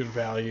think is good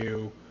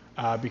value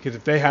because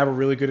if they have a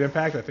really good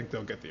impact, I think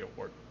they'll get the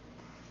award.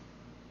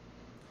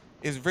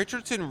 Is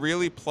Richardson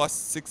really plus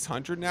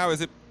 600 now? Is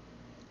it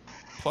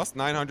plus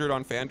 900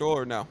 on FanDuel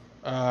or no?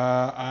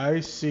 I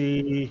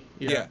see.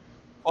 Yeah.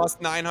 Plus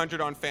 900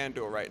 on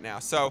FanDuel right now.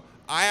 So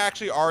I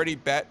actually already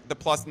bet the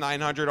plus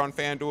 900 on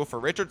FanDuel for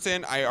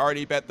Richardson. I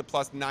already bet the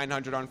plus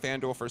 900 on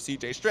FanDuel for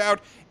CJ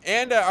Stroud.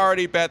 And I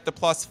already bet the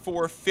plus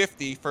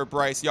 450 for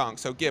Bryce Young.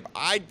 So, Gib,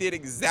 I did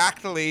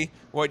exactly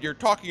what you're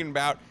talking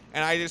about.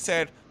 And I just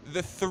said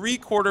the 3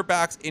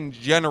 quarterbacks in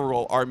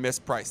general are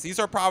mispriced. These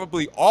are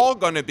probably all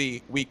going to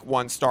be week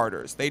 1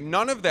 starters.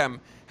 None of them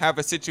have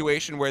a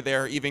situation where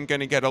they're even going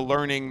to get a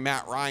learning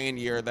Matt Ryan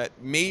year that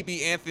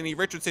maybe Anthony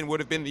Richardson would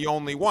have been the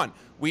only one.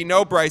 We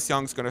know Bryce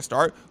Young's going to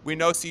start. We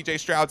know C.J.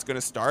 Stroud's going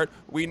to start.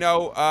 We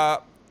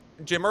know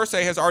Jim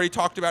Irsay has already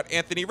talked about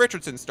Anthony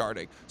Richardson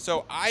starting.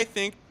 So I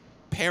think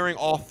pairing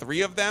all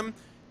 3 of them,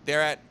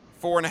 they're at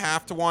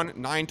 4.5-1,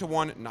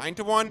 9-1,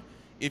 9-1.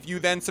 If you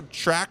then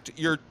subtract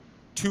your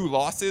 2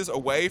 losses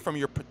away from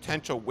your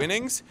potential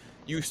winnings,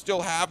 you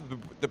still have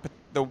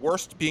the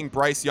worst being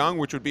Bryce Young,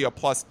 which would be a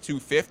plus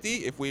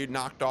 250 if we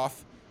knocked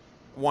off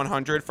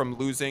 100 from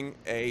losing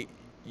a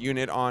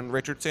unit on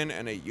Richardson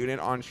and a unit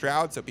on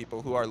Stroud. So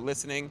people who are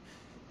listening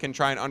can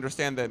try and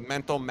understand the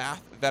mental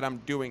math that I'm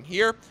doing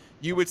here.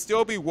 You would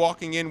still be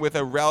walking in with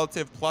a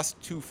relative plus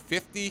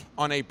 250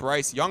 on a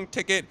Bryce Young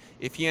ticket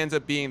if he ends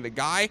up being the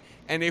guy.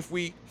 And if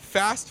we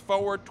fast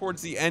forward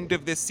towards the end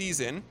of this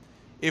season,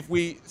 if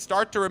we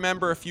start to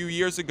remember a few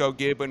years ago,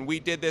 Gib, when we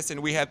did this and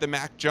we had the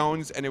Mac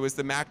Jones, and it was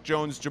the Mac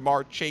Jones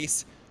Jamar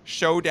Chase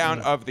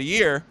showdown of the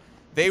year,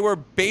 they were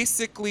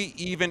basically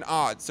even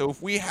odds. So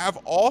if we have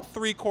all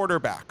three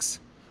quarterbacks,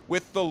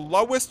 with the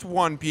lowest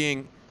one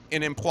being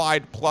an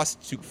implied plus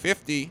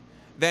 250,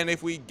 then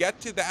if we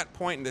get to that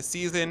point in the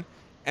season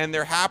and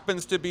there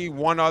happens to be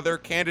one other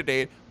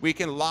candidate, we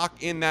can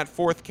lock in that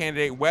fourth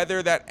candidate,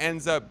 whether that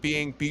ends up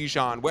being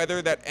Bijan,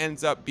 whether that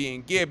ends up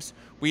being Gibbs.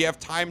 We have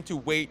time to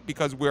wait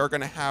because we're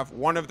going to have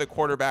one of the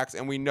quarterbacks,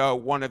 and we know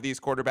one of these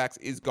quarterbacks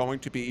is going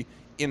to be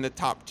in the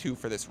top two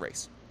for this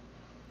race.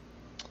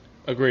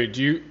 Agreed.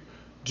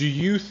 Do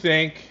you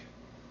think,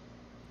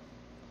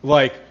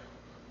 like,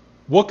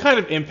 what kind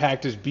of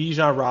impact does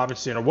Bijan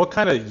Robinson, or what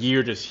kind of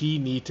year does he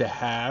need to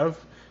have?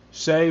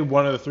 Say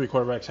one of the three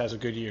quarterbacks has a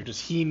good year. Does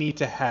he need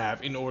to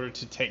have in order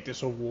to take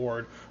this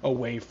award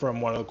away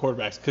from one of the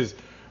quarterbacks? Because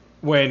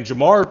when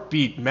Jamar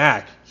beat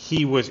Mac,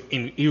 he was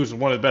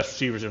one of the best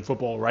receivers in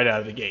football right out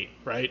of the gate,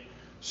 right?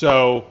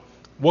 So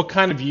what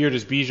kind of year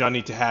does Bijan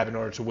need to have in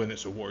order to win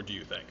this award, do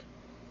you think?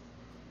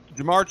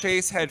 Jamar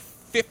Chase had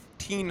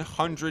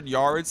 1,500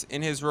 yards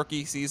in his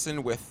rookie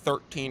season with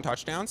 13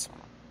 touchdowns.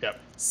 Yep.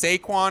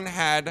 Saquon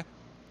had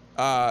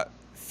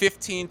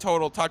 15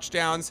 total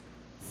touchdowns,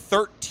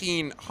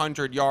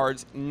 1,300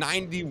 yards,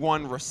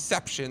 91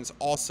 receptions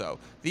also.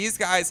 These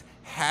guys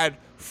had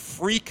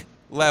freak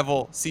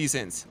level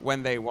seasons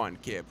when they won,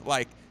 Gib.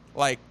 Like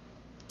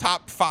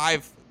top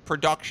 5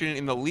 production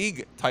in the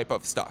league type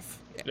of stuff.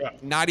 Yeah.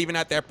 Not even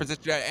at their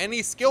position, at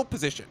any skill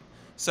position.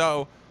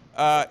 So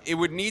it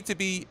would need to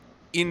be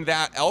in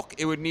that elk.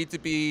 It would need to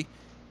be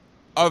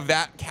of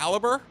that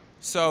caliber.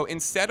 So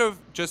instead of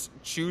just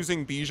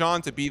choosing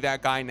Bijan to be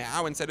that guy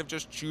now, instead of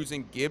just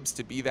choosing Gibbs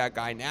to be that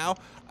guy now,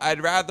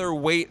 I'd rather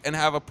wait and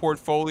have a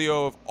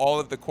portfolio of all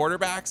of the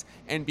quarterbacks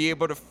and be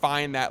able to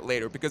find that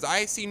later. Because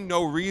I see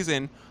no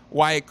reason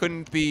why it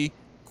couldn't be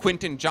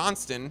Quentin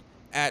Johnston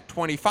at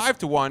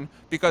 25-1,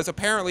 because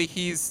apparently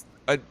he's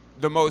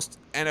the most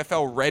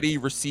NFL-ready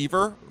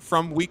receiver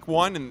from week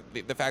one, and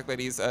the fact that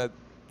he's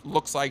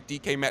looks like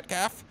DK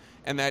Metcalf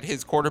and that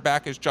his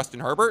quarterback is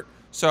Justin Herbert.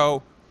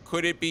 So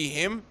could it be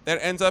him that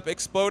ends up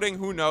exploding?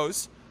 Who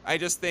knows? I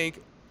just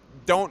think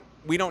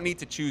we don't need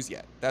to choose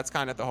yet. That's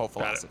kind of the whole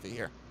philosophy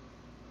here.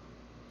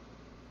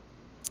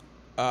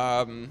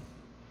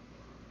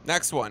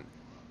 Next one,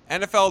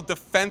 NFL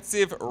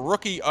Defensive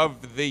Rookie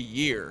of the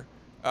Year.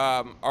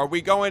 Are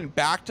we going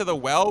back to the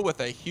well with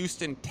a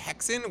Houston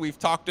Texan? We've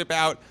talked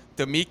about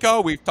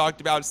D'Amico. We've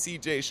talked about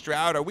C.J.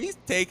 Stroud. Are we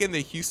taking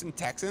the Houston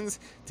Texans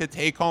to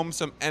take home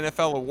some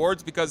NFL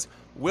awards? Because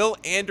Will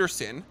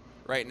Anderson,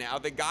 right now,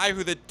 the guy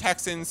who the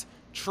Texans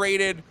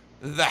traded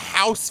the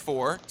house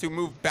for to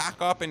move back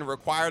up and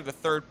require the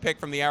third pick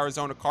from the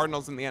Arizona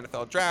Cardinals in the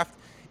NFL draft,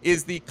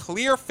 is the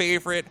clear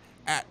favorite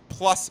at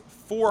plus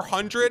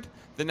 400.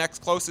 The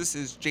next closest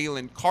is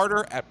Jalen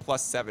Carter at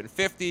plus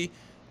 750.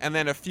 And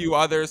then a few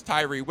others,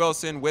 Tyree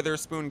Wilson,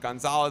 Witherspoon,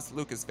 Gonzalez,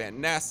 Lucas Van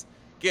Ness.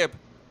 Gib,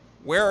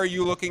 where are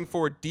you looking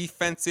for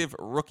Defensive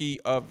Rookie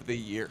of the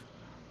Year?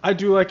 I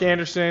do like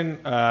Anderson.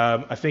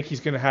 I think he's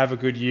going to have a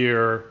good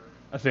year.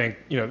 I think,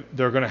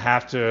 they're going to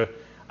have to,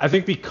 I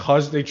think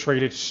because they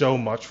traded so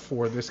much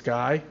for this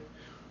guy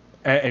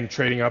and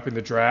trading up in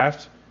the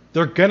draft,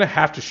 they're going to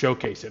have to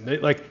showcase him. They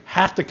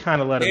have to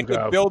kind of let him go. They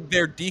have to build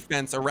their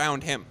defense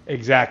around him.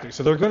 Exactly.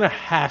 So they're going to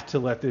have to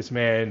let this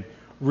man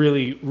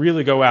really,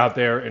 really go out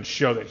there and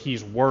show that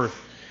he's worth,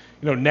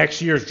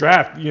 next year's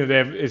draft.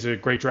 Is a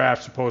great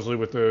draft supposedly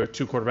with the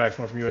two quarterbacks,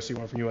 one from USC,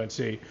 one from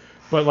UNC.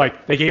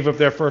 But they gave up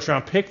their first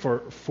round pick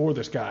for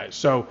this guy.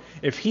 So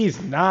if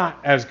he's not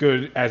as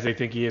good as they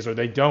think he is, or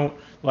they don't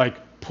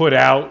put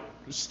out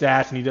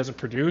stats and he doesn't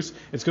produce,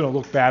 it's going to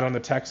look bad on the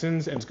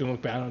Texans and it's going to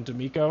look bad on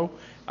D'Amico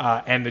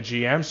and the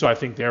GM. So I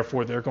think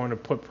therefore they're going to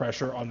put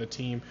pressure on the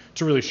team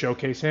to really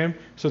showcase him.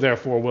 So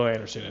therefore Will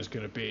Anderson is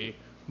going to be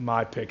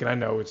my pick, and I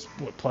know it's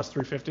plus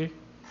 350.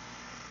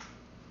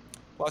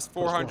 Plus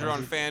 400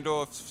 on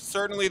FanDuel. It's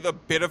certainly the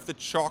bit of the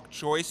chalk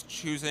choice,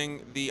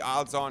 choosing the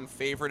odds-on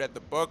favorite at the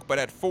book, but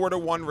at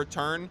 4-1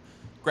 return,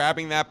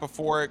 grabbing that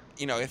before,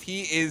 if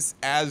he is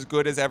as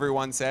good as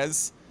everyone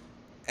says,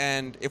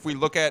 and if we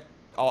look at,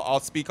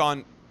 I'll speak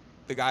on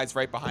the guys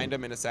right behind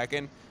him in a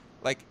second,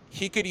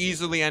 he could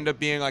easily end up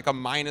being a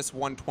minus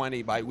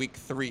 120 by week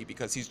 3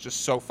 because he's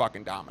just so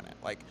fucking dominant.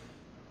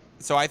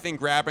 So I think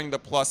grabbing the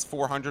plus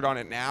 400 on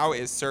it now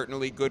is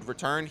certainly good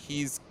return.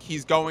 He's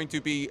going to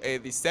be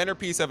the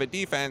centerpiece of a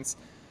defense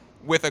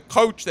with a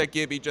coach that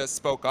Gibby just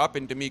spoke up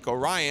in D'Amico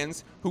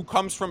Ryans, who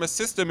comes from a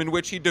system in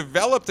which he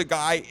developed a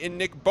guy in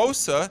Nick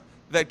Bosa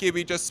that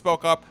Gibby just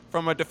spoke up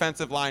from a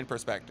defensive line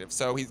perspective.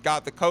 So he's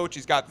got the coach,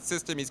 he's got the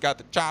system, he's got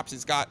the chops,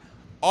 he's got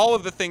all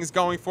of the things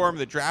going for him,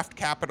 the draft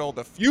capital,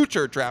 the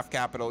future draft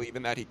capital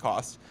even that he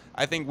costs.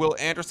 I think Will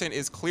Anderson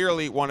is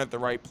clearly one of the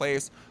right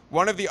plays.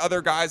 One of the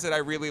other guys that I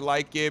really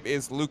like, Gib,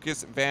 is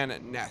Lucas Van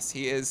Ness.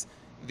 He is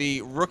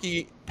the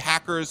rookie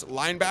Packers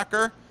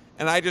linebacker,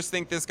 and I just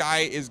think this guy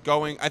is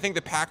I think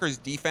the Packers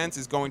defense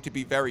is going to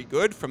be very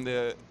good from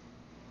the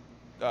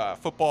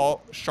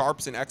football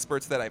sharps and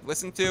experts that I've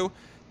listened to,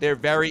 they're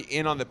very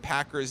in on the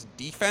Packers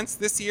defense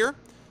this year.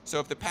 So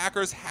if the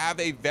Packers have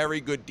a very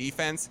good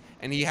defense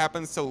and he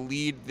happens to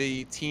lead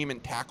the team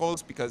in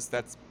tackles, because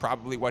that's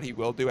probably what he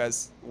will do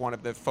as one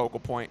of the focal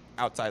point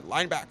outside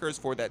linebackers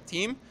for that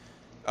team,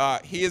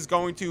 he is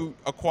going to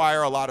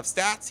acquire a lot of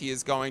stats. He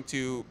is going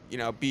to,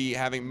 be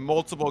having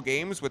multiple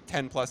games with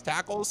 10 plus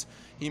tackles.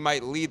 He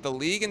might lead the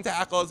league in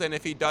tackles. And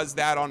if he does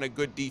that on a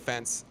good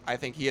defense, I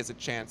think he has a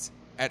chance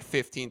at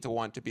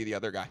 15-1 to be the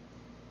other guy.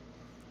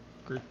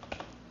 Agreed.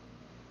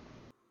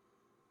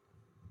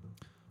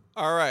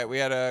 All right, we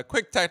had a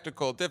quick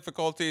technical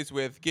difficulties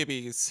with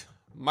Gibby's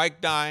mic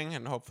dying,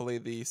 and hopefully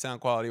the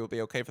sound quality will be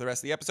okay for the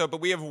rest of the episode.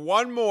 But we have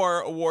one more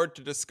award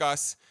to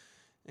discuss,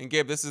 and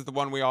Gib, this is the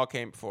one we all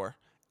came for.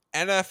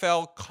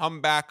 NFL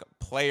Comeback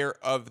Player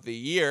of the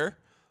Year,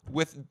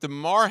 with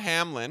Damar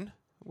Hamlin,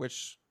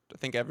 which I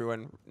think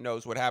everyone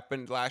knows what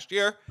happened last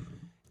year,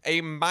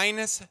 a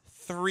minus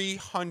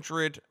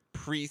 300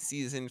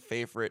 preseason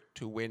favorite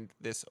to win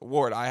this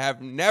award. I have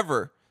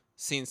never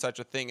seen such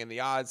a thing in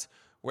the odds,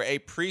 where a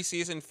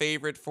preseason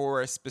favorite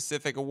for a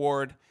specific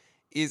award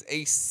is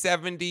a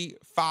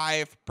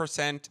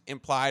 75%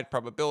 implied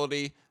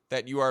probability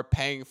that you are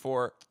paying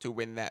for to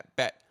win that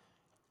bet.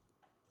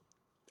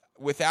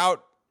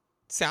 Without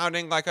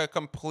sounding like a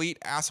complete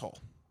asshole,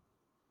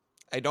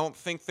 I don't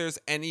think there's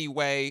any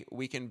way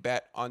we can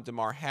bet on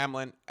Damar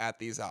Hamlin at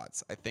these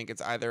odds. I think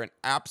it's either an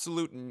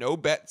absolute no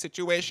bet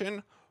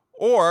situation,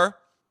 or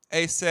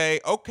a say,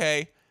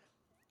 okay,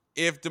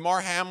 if Damar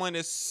Hamlin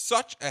is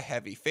such a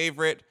heavy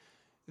favorite,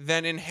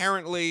 then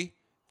inherently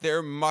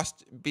there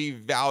must be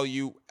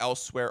value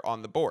elsewhere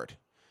on the board.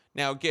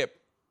 Now, Gib,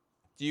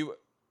 do you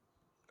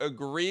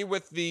agree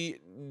with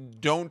the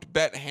don't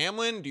bet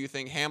Hamlin? Do you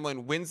think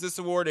Hamlin wins this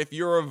award? If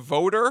you're a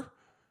voter,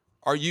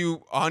 are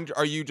you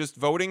just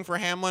voting for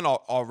Hamlin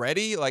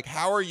already? Like,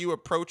 how are you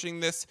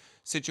approaching this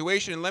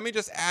situation? And let me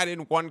just add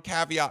in one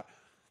caveat.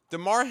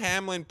 Damar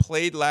Hamlin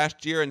played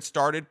last year and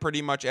started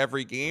pretty much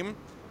every game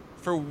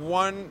for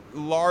one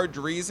large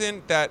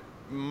reason, that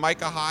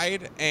Micah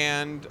Hyde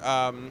and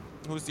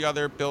who's the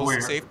other Bills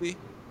Poyer. safety,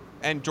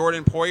 and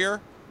Jordan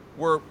Poyer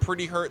were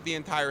pretty hurt the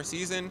entire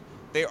season.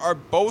 They are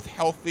both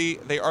healthy.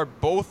 They are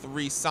both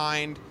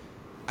re-signed.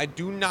 I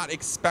do not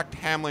expect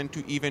Hamlin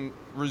to even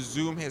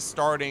resume his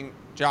starting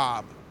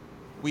job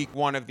week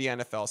 1 of the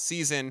NFL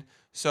season.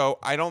 So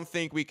I don't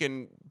think we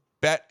can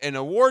bet an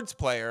awards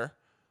player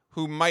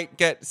who might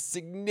get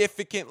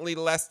significantly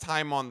less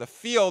time on the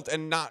field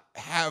and not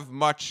have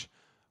much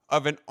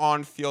of an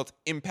on-field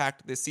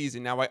impact this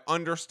season. Now, I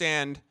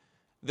understand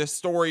the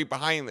story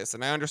behind this,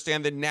 and I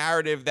understand the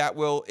narrative that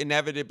will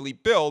inevitably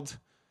build,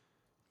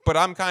 but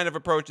I'm kind of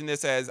approaching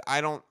this as I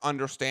don't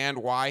understand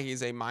why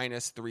he's a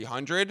minus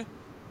 300,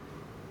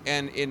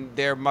 and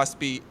there must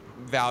be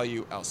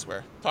value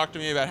elsewhere. Talk to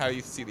me about how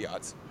you see the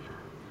odds.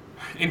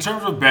 In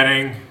terms of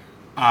betting,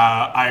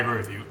 I agree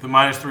with you. The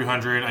minus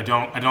 300, I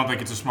don't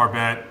think it's a smart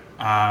bet.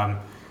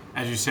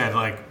 As you said,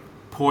 like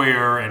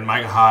Poyer and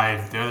Micah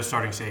Hyde, they're the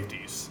starting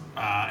safeties.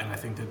 And I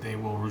think that they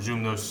will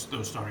resume those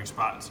starting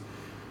spots.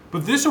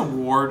 But this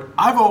award,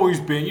 I've always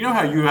been, you know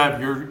how you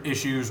have your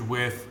issues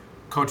with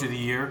Coach of the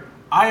Year?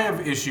 I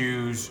have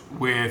issues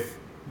with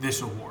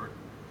this award.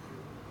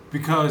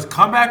 Because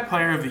Comeback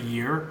Player of the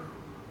Year,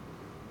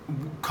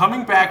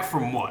 coming back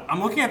from what?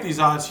 I'm looking at these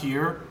odds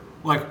here.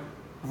 Like,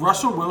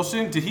 Russell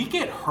Wilson, did he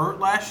get hurt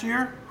last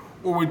year?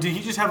 Or did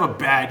he just have a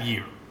bad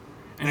year?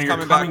 And He's you're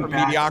coming back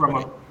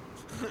mediocrity.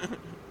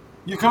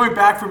 You're coming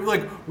back from,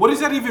 like, what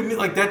does that even mean?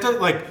 Like, that does,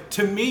 like,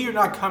 to me, you're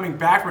not coming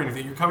back for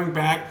anything. You're coming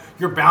back,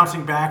 you're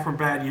bouncing back from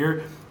bad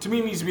year. To me,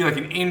 it needs to be like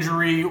an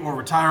injury or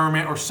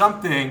retirement or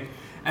something.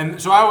 And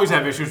so I always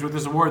have issues with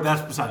this award.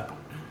 That's beside the point.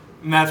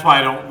 And that's why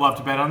I don't love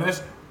to bet on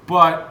this.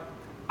 But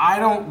I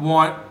don't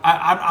want,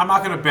 I'm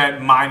not going to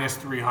bet minus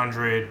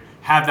 300,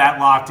 have that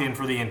locked in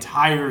for the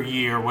entire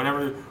year,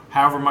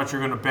 however much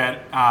you're going to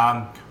bet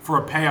for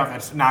a payout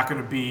that's not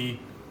going to be,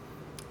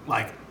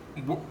 like,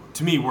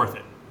 to me, worth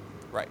it.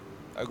 Right.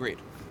 Agreed.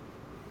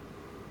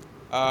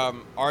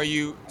 Are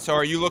you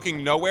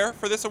looking nowhere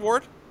for this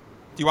award?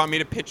 Do you want me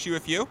to pitch you a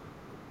few?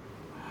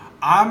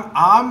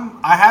 I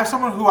have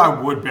someone who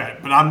I would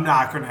bet, but I'm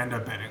not going to end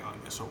up betting on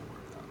this award.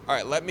 All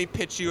right, let me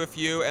pitch you a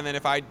few, and then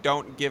if I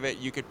don't give it,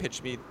 you could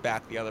pitch me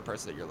back the other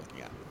person that you're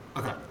looking at.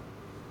 Okay.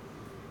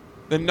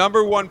 The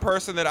number one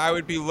person that I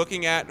would be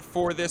looking at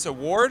for this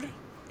award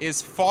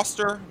is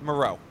Foster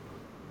Moreau.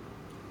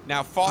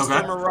 Now,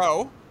 Foster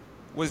Moreau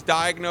was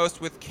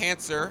diagnosed with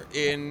cancer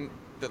in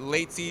the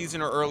late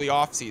season or early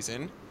off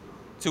season,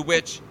 to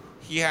which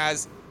he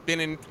has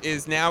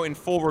is now in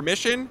full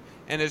remission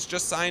and has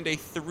just signed a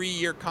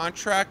 3-year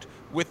contract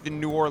with the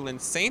New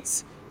Orleans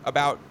Saints,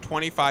 about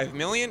 $25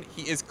 million.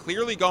 He is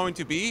clearly going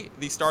to be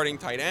the starting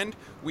tight end.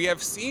 We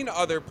have seen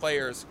other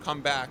players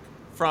come back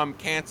from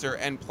cancer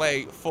and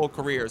play full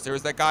careers. There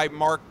was that guy,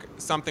 Mark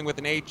something with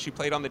an H, who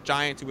played on the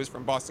Giants, who was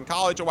from Boston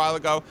College a while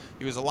ago.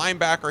 He was a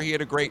linebacker. He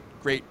had a great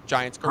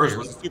Giants career. He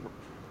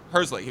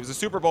was a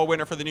Super Bowl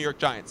winner for the New York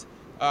Giants.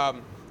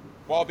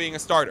 while being a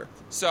starter.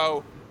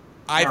 So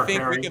I Derrick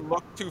think Henry. we can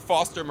look to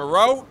Foster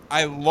Moreau.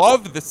 I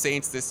love the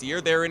Saints this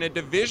year. They're in a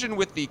division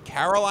with the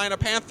Carolina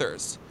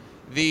Panthers,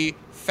 the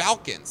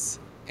Falcons,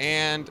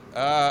 and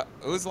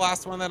who's the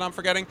last one that I'm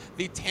forgetting?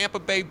 The Tampa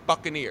Bay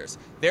Buccaneers.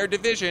 Their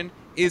division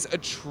is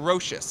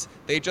atrocious.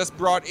 They just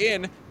brought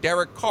in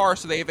Derek Carr,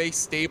 so they have a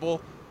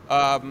stable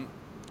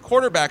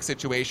quarterback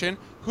situation.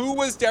 Who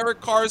was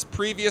Derek Carr's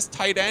previous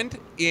tight end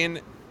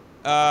in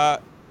the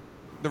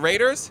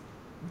Raiders?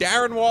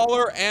 Darren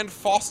Waller and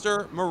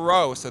Foster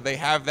Moreau. So they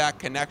have that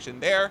connection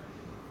there.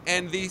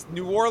 And the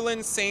New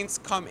Orleans Saints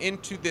come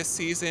into this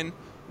season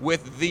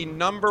with the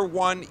number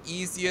one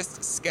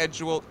easiest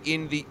schedule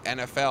in the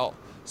NFL.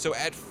 So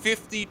at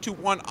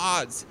 50-1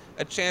 odds,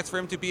 a chance for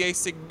him to be a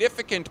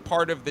significant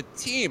part of the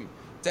team.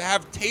 To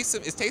have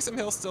Taysom, is Taysom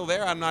Hill still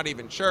there? I'm not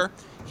even sure.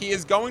 He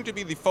is going to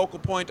be the focal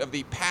point of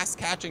the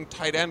pass-catching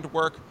tight end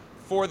work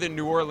for the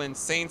New Orleans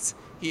Saints.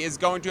 He is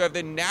going to have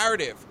the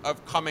narrative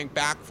of coming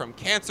back from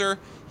cancer.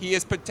 He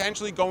is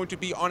potentially going to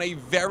be on a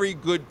very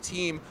good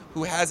team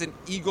who has an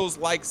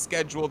Eagles-like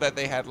schedule that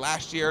they had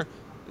last year.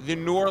 The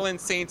New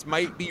Orleans Saints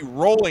might be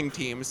rolling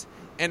teams,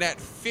 and at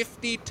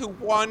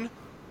 50-1,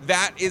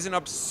 that is an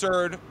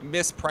absurd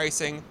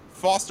mispricing.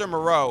 Foster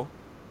Moreau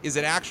is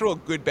an actual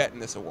good bet in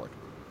this award.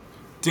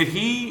 Did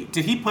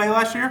he play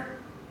last year?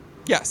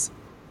 Yes.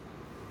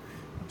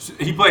 So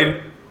he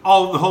played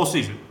the whole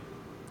season.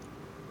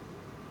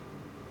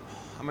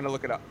 I'm going to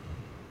look it up.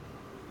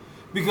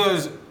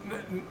 Because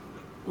him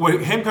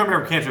coming back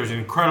from cancer is an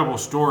incredible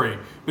story.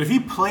 But if he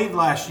played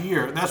last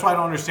year, that's why I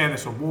don't understand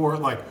this award.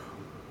 Like,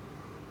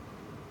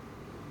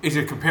 is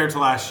it compared to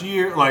last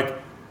year? Like,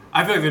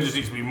 I feel like there just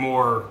needs to be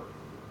more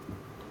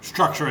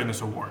structure in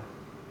this award.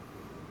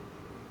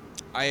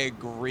 I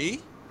agree.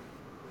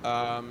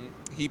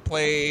 He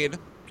played...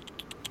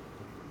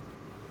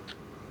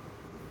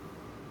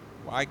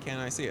 Why can't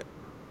I see it?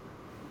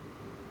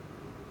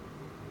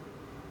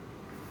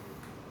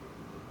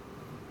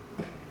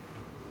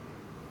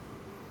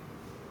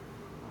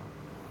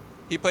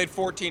 He played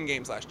 14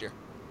 games last year.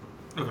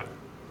 Okay.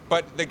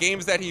 But the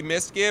games that he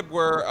missed, Gib,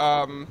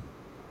 were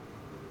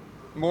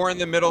more in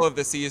the middle of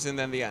the season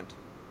than the end.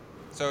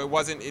 So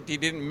he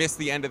didn't miss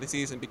the end of the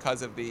season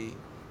because of the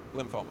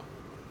lymphoma.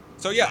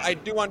 So yeah, I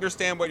do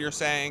understand what you're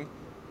saying,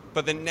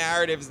 but the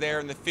narrative's there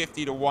and the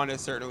 50-1 is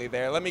certainly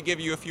there. Let me give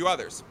you a few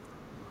others.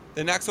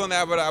 The next one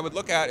that I would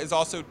look at is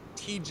also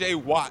TJ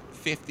Watt,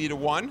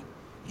 50-1.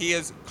 He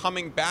is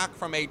coming back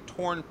from a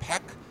torn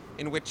pec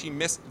in which he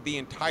missed the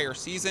entire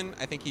season.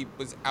 I think he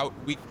was out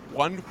week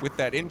 1 with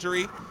that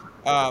injury.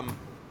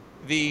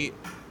 He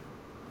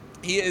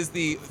is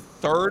the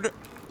third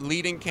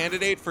leading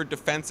candidate for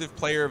Defensive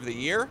Player of the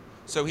Year.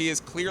 So he is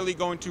clearly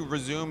going to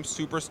resume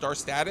superstar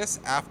status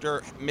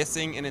after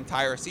missing an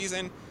entire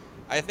season.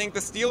 I think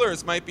the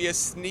Steelers might be a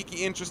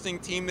sneaky, interesting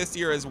team this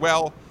year as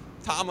well.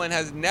 Tomlin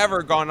has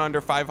never gone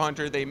under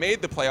 500. They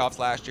made the playoffs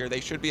last year. They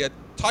should be a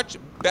touch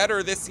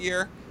better this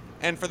year.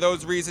 And for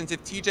those reasons,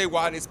 if TJ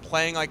Watt is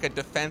playing like a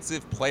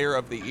Defensive Player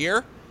of the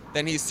Year,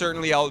 then he's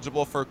certainly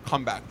eligible for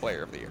Comeback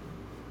Player of the Year.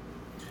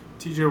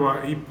 TJ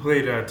Watt, he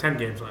played 10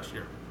 games last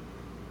year.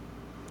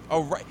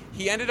 Oh, right.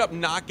 He ended up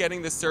not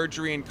getting the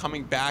surgery and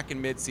coming back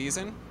in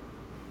mid-season.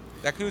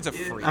 That dude's a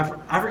freak.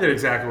 I forget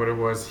exactly what it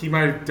was. He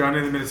might have done it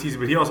in the mid-season,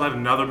 but he also had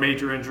another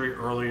major injury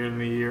earlier in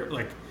the year.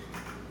 Like,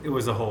 it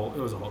was a whole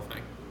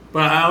thing.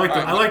 But I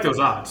like those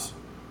odds.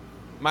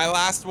 My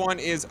last one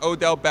is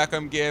Odell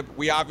Beckham Gibb.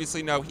 We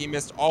obviously know he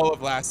missed all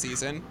of last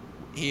season.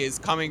 He is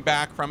coming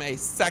back from a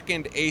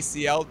second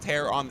ACL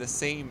tear on the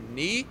same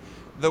knee.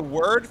 The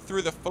word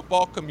through the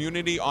football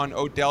community on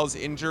Odell's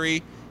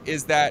injury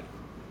is that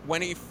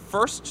when he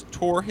first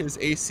tore his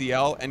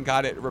ACL and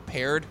got it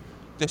repaired,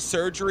 the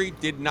surgery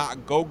did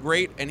not go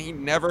great and he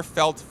never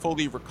felt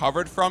fully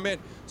recovered from it.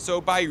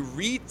 So by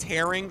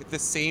re-tearing the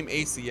same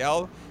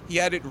ACL, he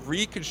had it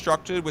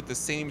reconstructed with the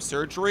same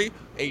surgery,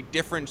 a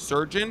different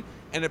surgeon,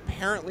 and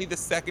apparently the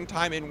second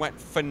time it went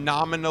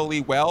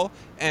phenomenally well,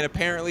 and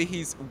apparently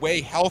he's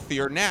way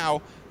healthier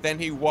now than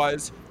he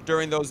was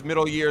during those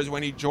middle years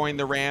when he joined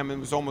the Rams and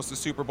was almost a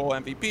Super Bowl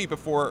MVP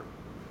before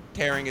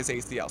tearing his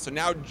ACL. So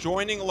now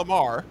joining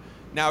Lamar,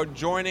 now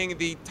joining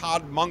the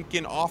Todd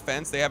Monken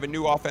offense, they have a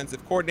new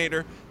offensive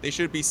coordinator. They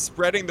should be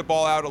spreading the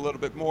ball out a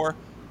little bit more.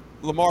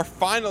 Lamar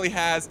finally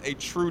has a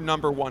true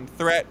number one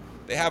threat.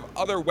 They have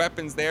other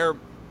weapons there.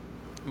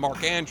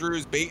 Mark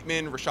Andrews,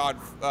 Bateman,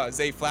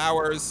 Zay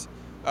Flowers,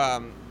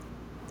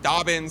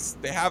 Dobbins.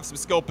 They have some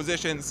skill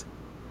positions.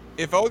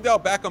 If Odell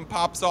Beckham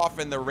pops off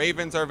and the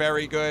Ravens are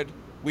very good,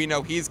 we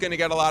know he's going to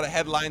get a lot of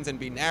headlines and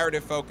be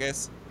narrative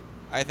focused.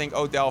 I think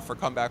Odell for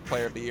Comeback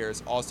Player of the Year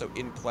is also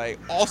in play.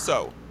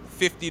 Also,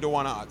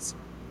 50-1 odds.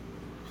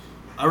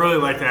 I really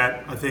like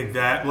that. I think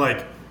that,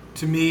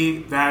 to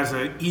me, that is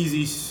an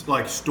easy,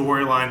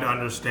 storyline to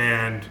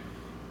understand.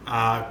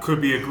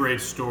 Could be a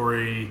great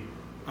story,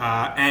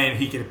 and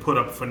he can put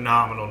up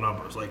phenomenal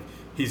numbers.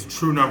 He's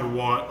true number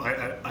one.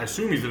 I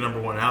assume he's the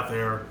number one out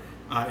there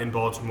in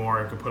Baltimore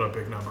and can put up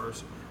big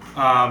numbers.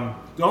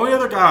 The only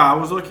other guy I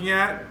was looking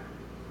at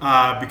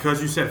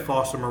because you said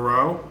Foster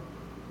Moreau,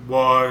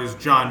 was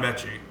John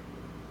Mechie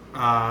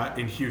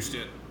in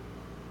Houston.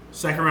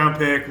 Second round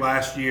pick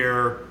last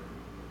year,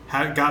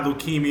 got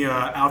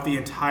leukemia out the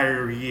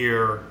entire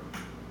year.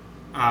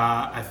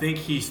 I think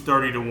he's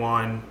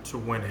 30-1 to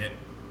win it.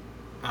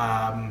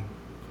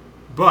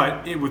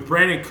 But with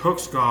Brandon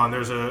Cooks gone,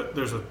 there's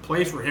a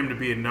place for him to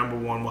be a number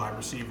one wide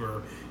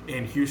receiver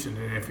in Houston.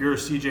 And if you're a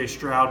C.J.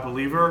 Stroud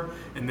believer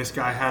and this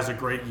guy has a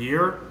great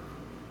year,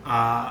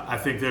 I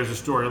think there's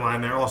a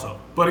storyline there also.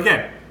 But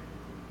again,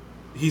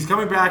 he's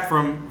coming back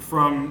from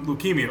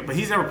leukemia, but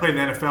he's never played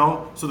in the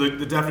NFL. So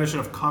the definition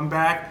of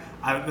comeback,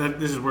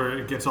 this is where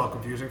it gets all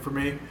confusing for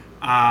me.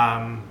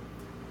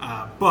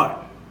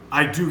 But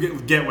I do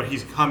get what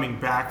he's coming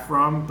back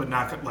from, but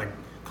not like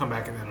come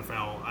back in the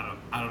NFL.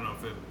 I don't know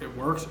if it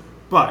works,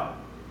 but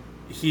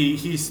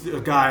he's a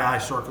guy I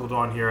circled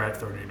on here at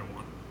 30-1.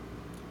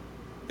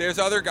 There's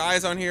other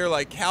guys on here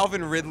like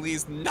Calvin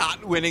Ridley's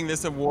not winning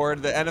this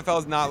award. The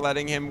NFL's not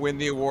letting him win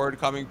the award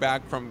coming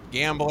back from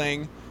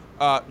gambling.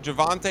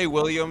 Javonte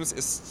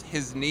Williams,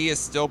 his knee is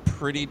still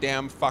pretty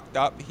damn fucked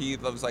up. He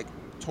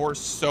tore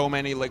so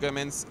many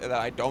ligaments that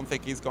I don't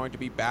think he's going to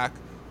be back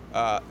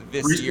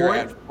this Brees year boy?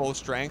 at full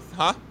strength.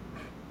 Huh?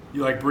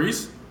 You like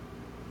Brees?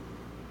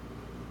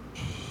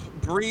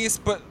 Brees,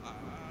 but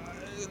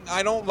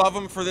I don't love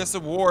him for this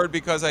award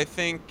because I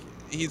think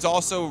he's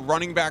also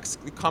running backs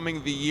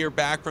coming the year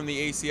back from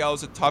the ACL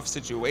is a tough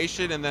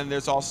situation. And then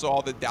there's also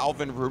all the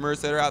Dalvin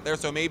rumors that are out there.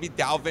 So maybe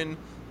Dalvin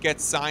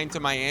gets signed to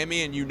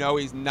Miami and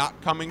he's not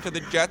coming to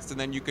the Jets, and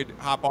then you could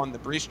hop on the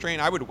Brees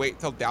train. I would wait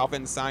till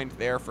Dalvin signed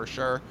there for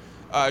sure.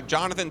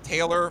 Jonathan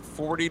Taylor,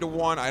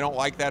 40-1. I don't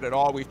like that at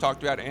all. We've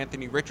talked about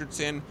Anthony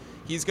Richardson.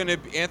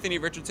 Anthony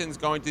Richardson's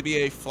going to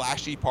be a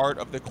flashy part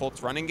of the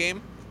Colts running game.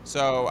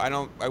 So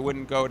I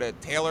wouldn't go to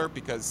Taylor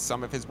because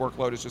some of his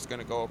workload is just going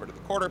to go over to the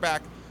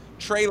quarterback.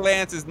 Trey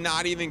Lance is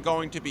not even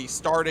going to be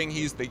starting.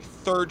 He's the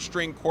third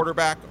string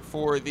quarterback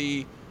for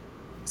the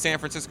San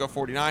Francisco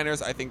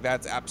 49ers. I think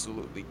that's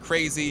absolutely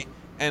crazy.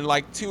 And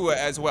like Tua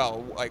as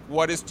well. Like,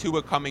 what is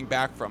Tua coming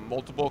back from?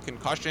 Multiple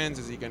concussions?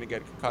 Is he going to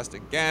get concussed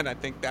again? I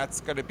think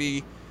that's going to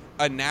be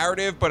a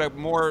narrative, but a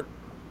more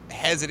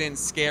hesitant,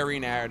 scary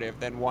narrative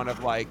than one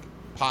of like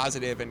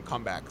positive and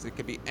comebacks. It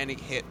could be any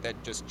hit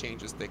that just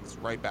changes things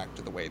right back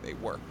to the way they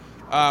were.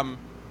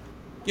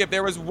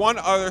 There was one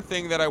other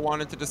thing that I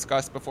wanted to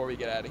discuss before we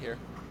get out of here.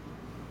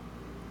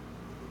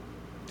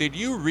 Did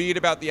you read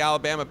about the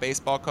Alabama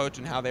baseball coach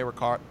and how they were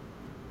caught?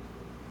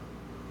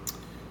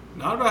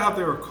 Not about how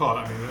they were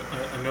caught. I mean,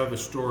 I know the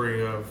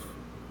story of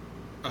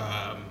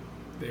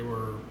they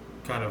were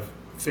kind of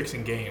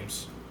fixing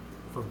games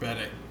for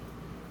betting.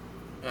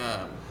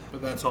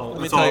 But that's all.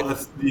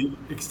 That's the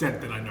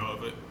extent that I know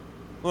of it.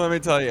 Well, let me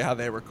tell you how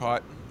they were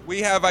caught.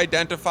 We have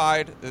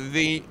identified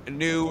the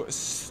new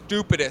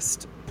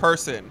stupidest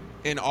person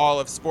in all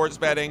of sports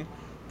betting.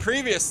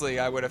 Previously,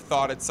 I would have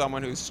thought it's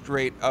someone who's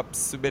straight up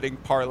submitting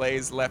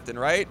parlays left and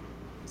right.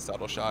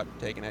 Subtle shot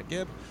taken at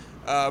Gibb.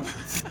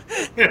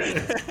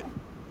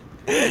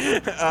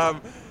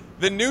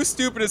 The new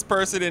stupidest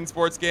person in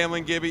sports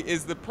gambling, Gibby,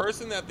 is the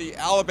person that the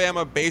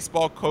Alabama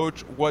baseball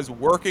coach was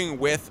working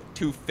with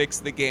to fix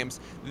the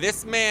games.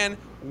 This man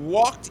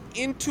walked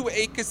into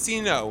a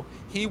casino.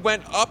 He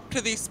went up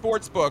to the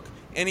sports book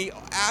and he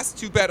asked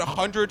to bet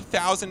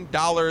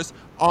 $100,000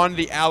 on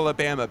the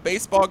Alabama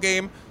baseball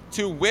game,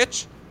 to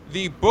which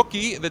the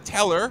bookie, the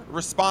teller,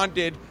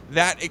 responded,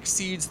 "That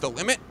exceeds the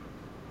limit."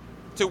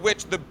 To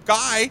which the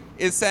guy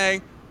is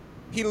saying,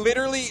 he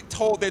literally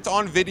told, it's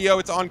on video,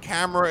 it's on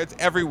camera, it's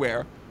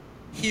everywhere.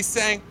 He's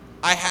saying,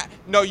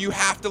 no, you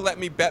have to let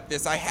me bet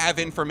this. I have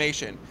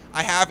information.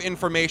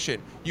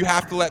 You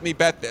have to let me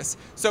bet this.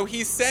 So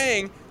he's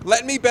saying,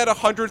 let me bet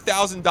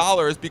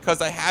 $100,000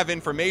 because I have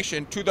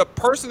information, to the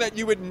person that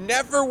you would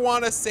never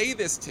want to say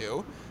this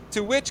to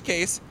which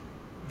case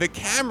the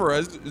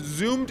cameras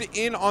zoomed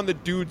in on the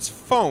dude's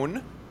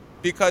phone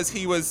because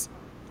he was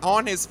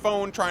on his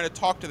phone trying to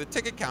talk to the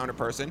ticket counter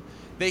person.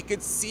 They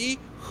could see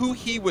who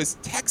he was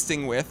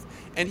texting with,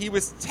 and he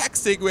was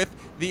texting with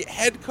the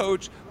head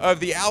coach of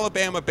the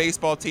Alabama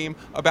baseball team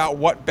about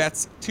what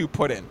bets to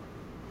put in.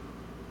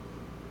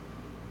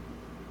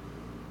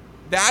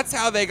 That's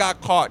how they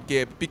got caught,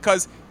 Gib,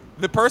 because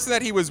the person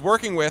that he was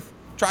working with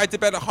tried to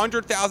bet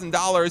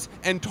 $100,000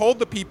 and told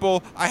the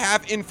people, I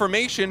have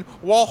information,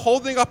 while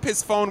holding up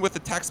his phone with the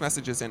text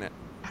messages in it.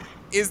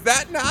 Is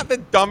that not the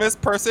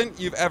dumbest person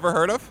you've ever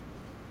heard of?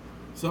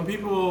 Some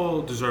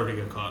people deserve to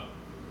get caught.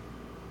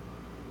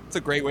 It's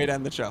a great way to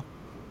end the show.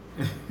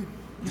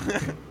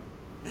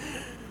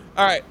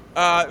 All right,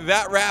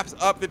 that wraps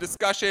up the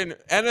discussion.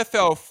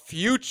 NFL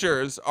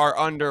futures are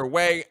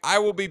underway. I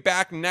will be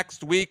back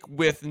next week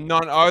with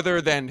none other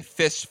than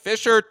Fish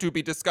Fisher to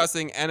be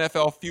discussing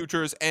NFL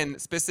futures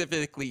and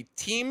specifically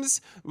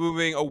teams,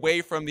 moving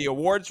away from the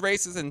awards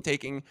races and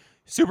taking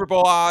Super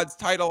Bowl odds,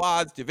 title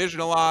odds,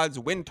 divisional odds,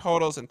 win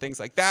totals, and things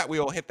like that. We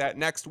will hit that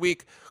next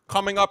week.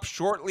 Coming up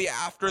shortly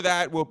after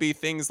that will be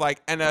things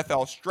like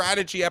NFL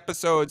strategy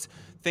episodes,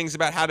 things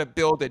about how to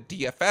build a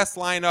DFS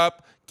lineup,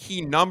 key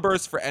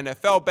numbers for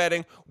NFL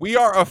betting. We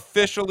are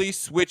officially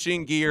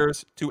switching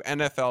gears to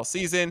NFL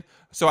season,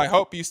 so I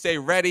hope you stay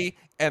ready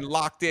and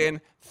locked in.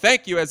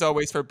 Thank you, as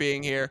always, for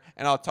being here,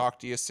 and I'll talk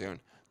to you soon.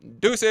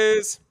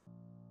 Deuces!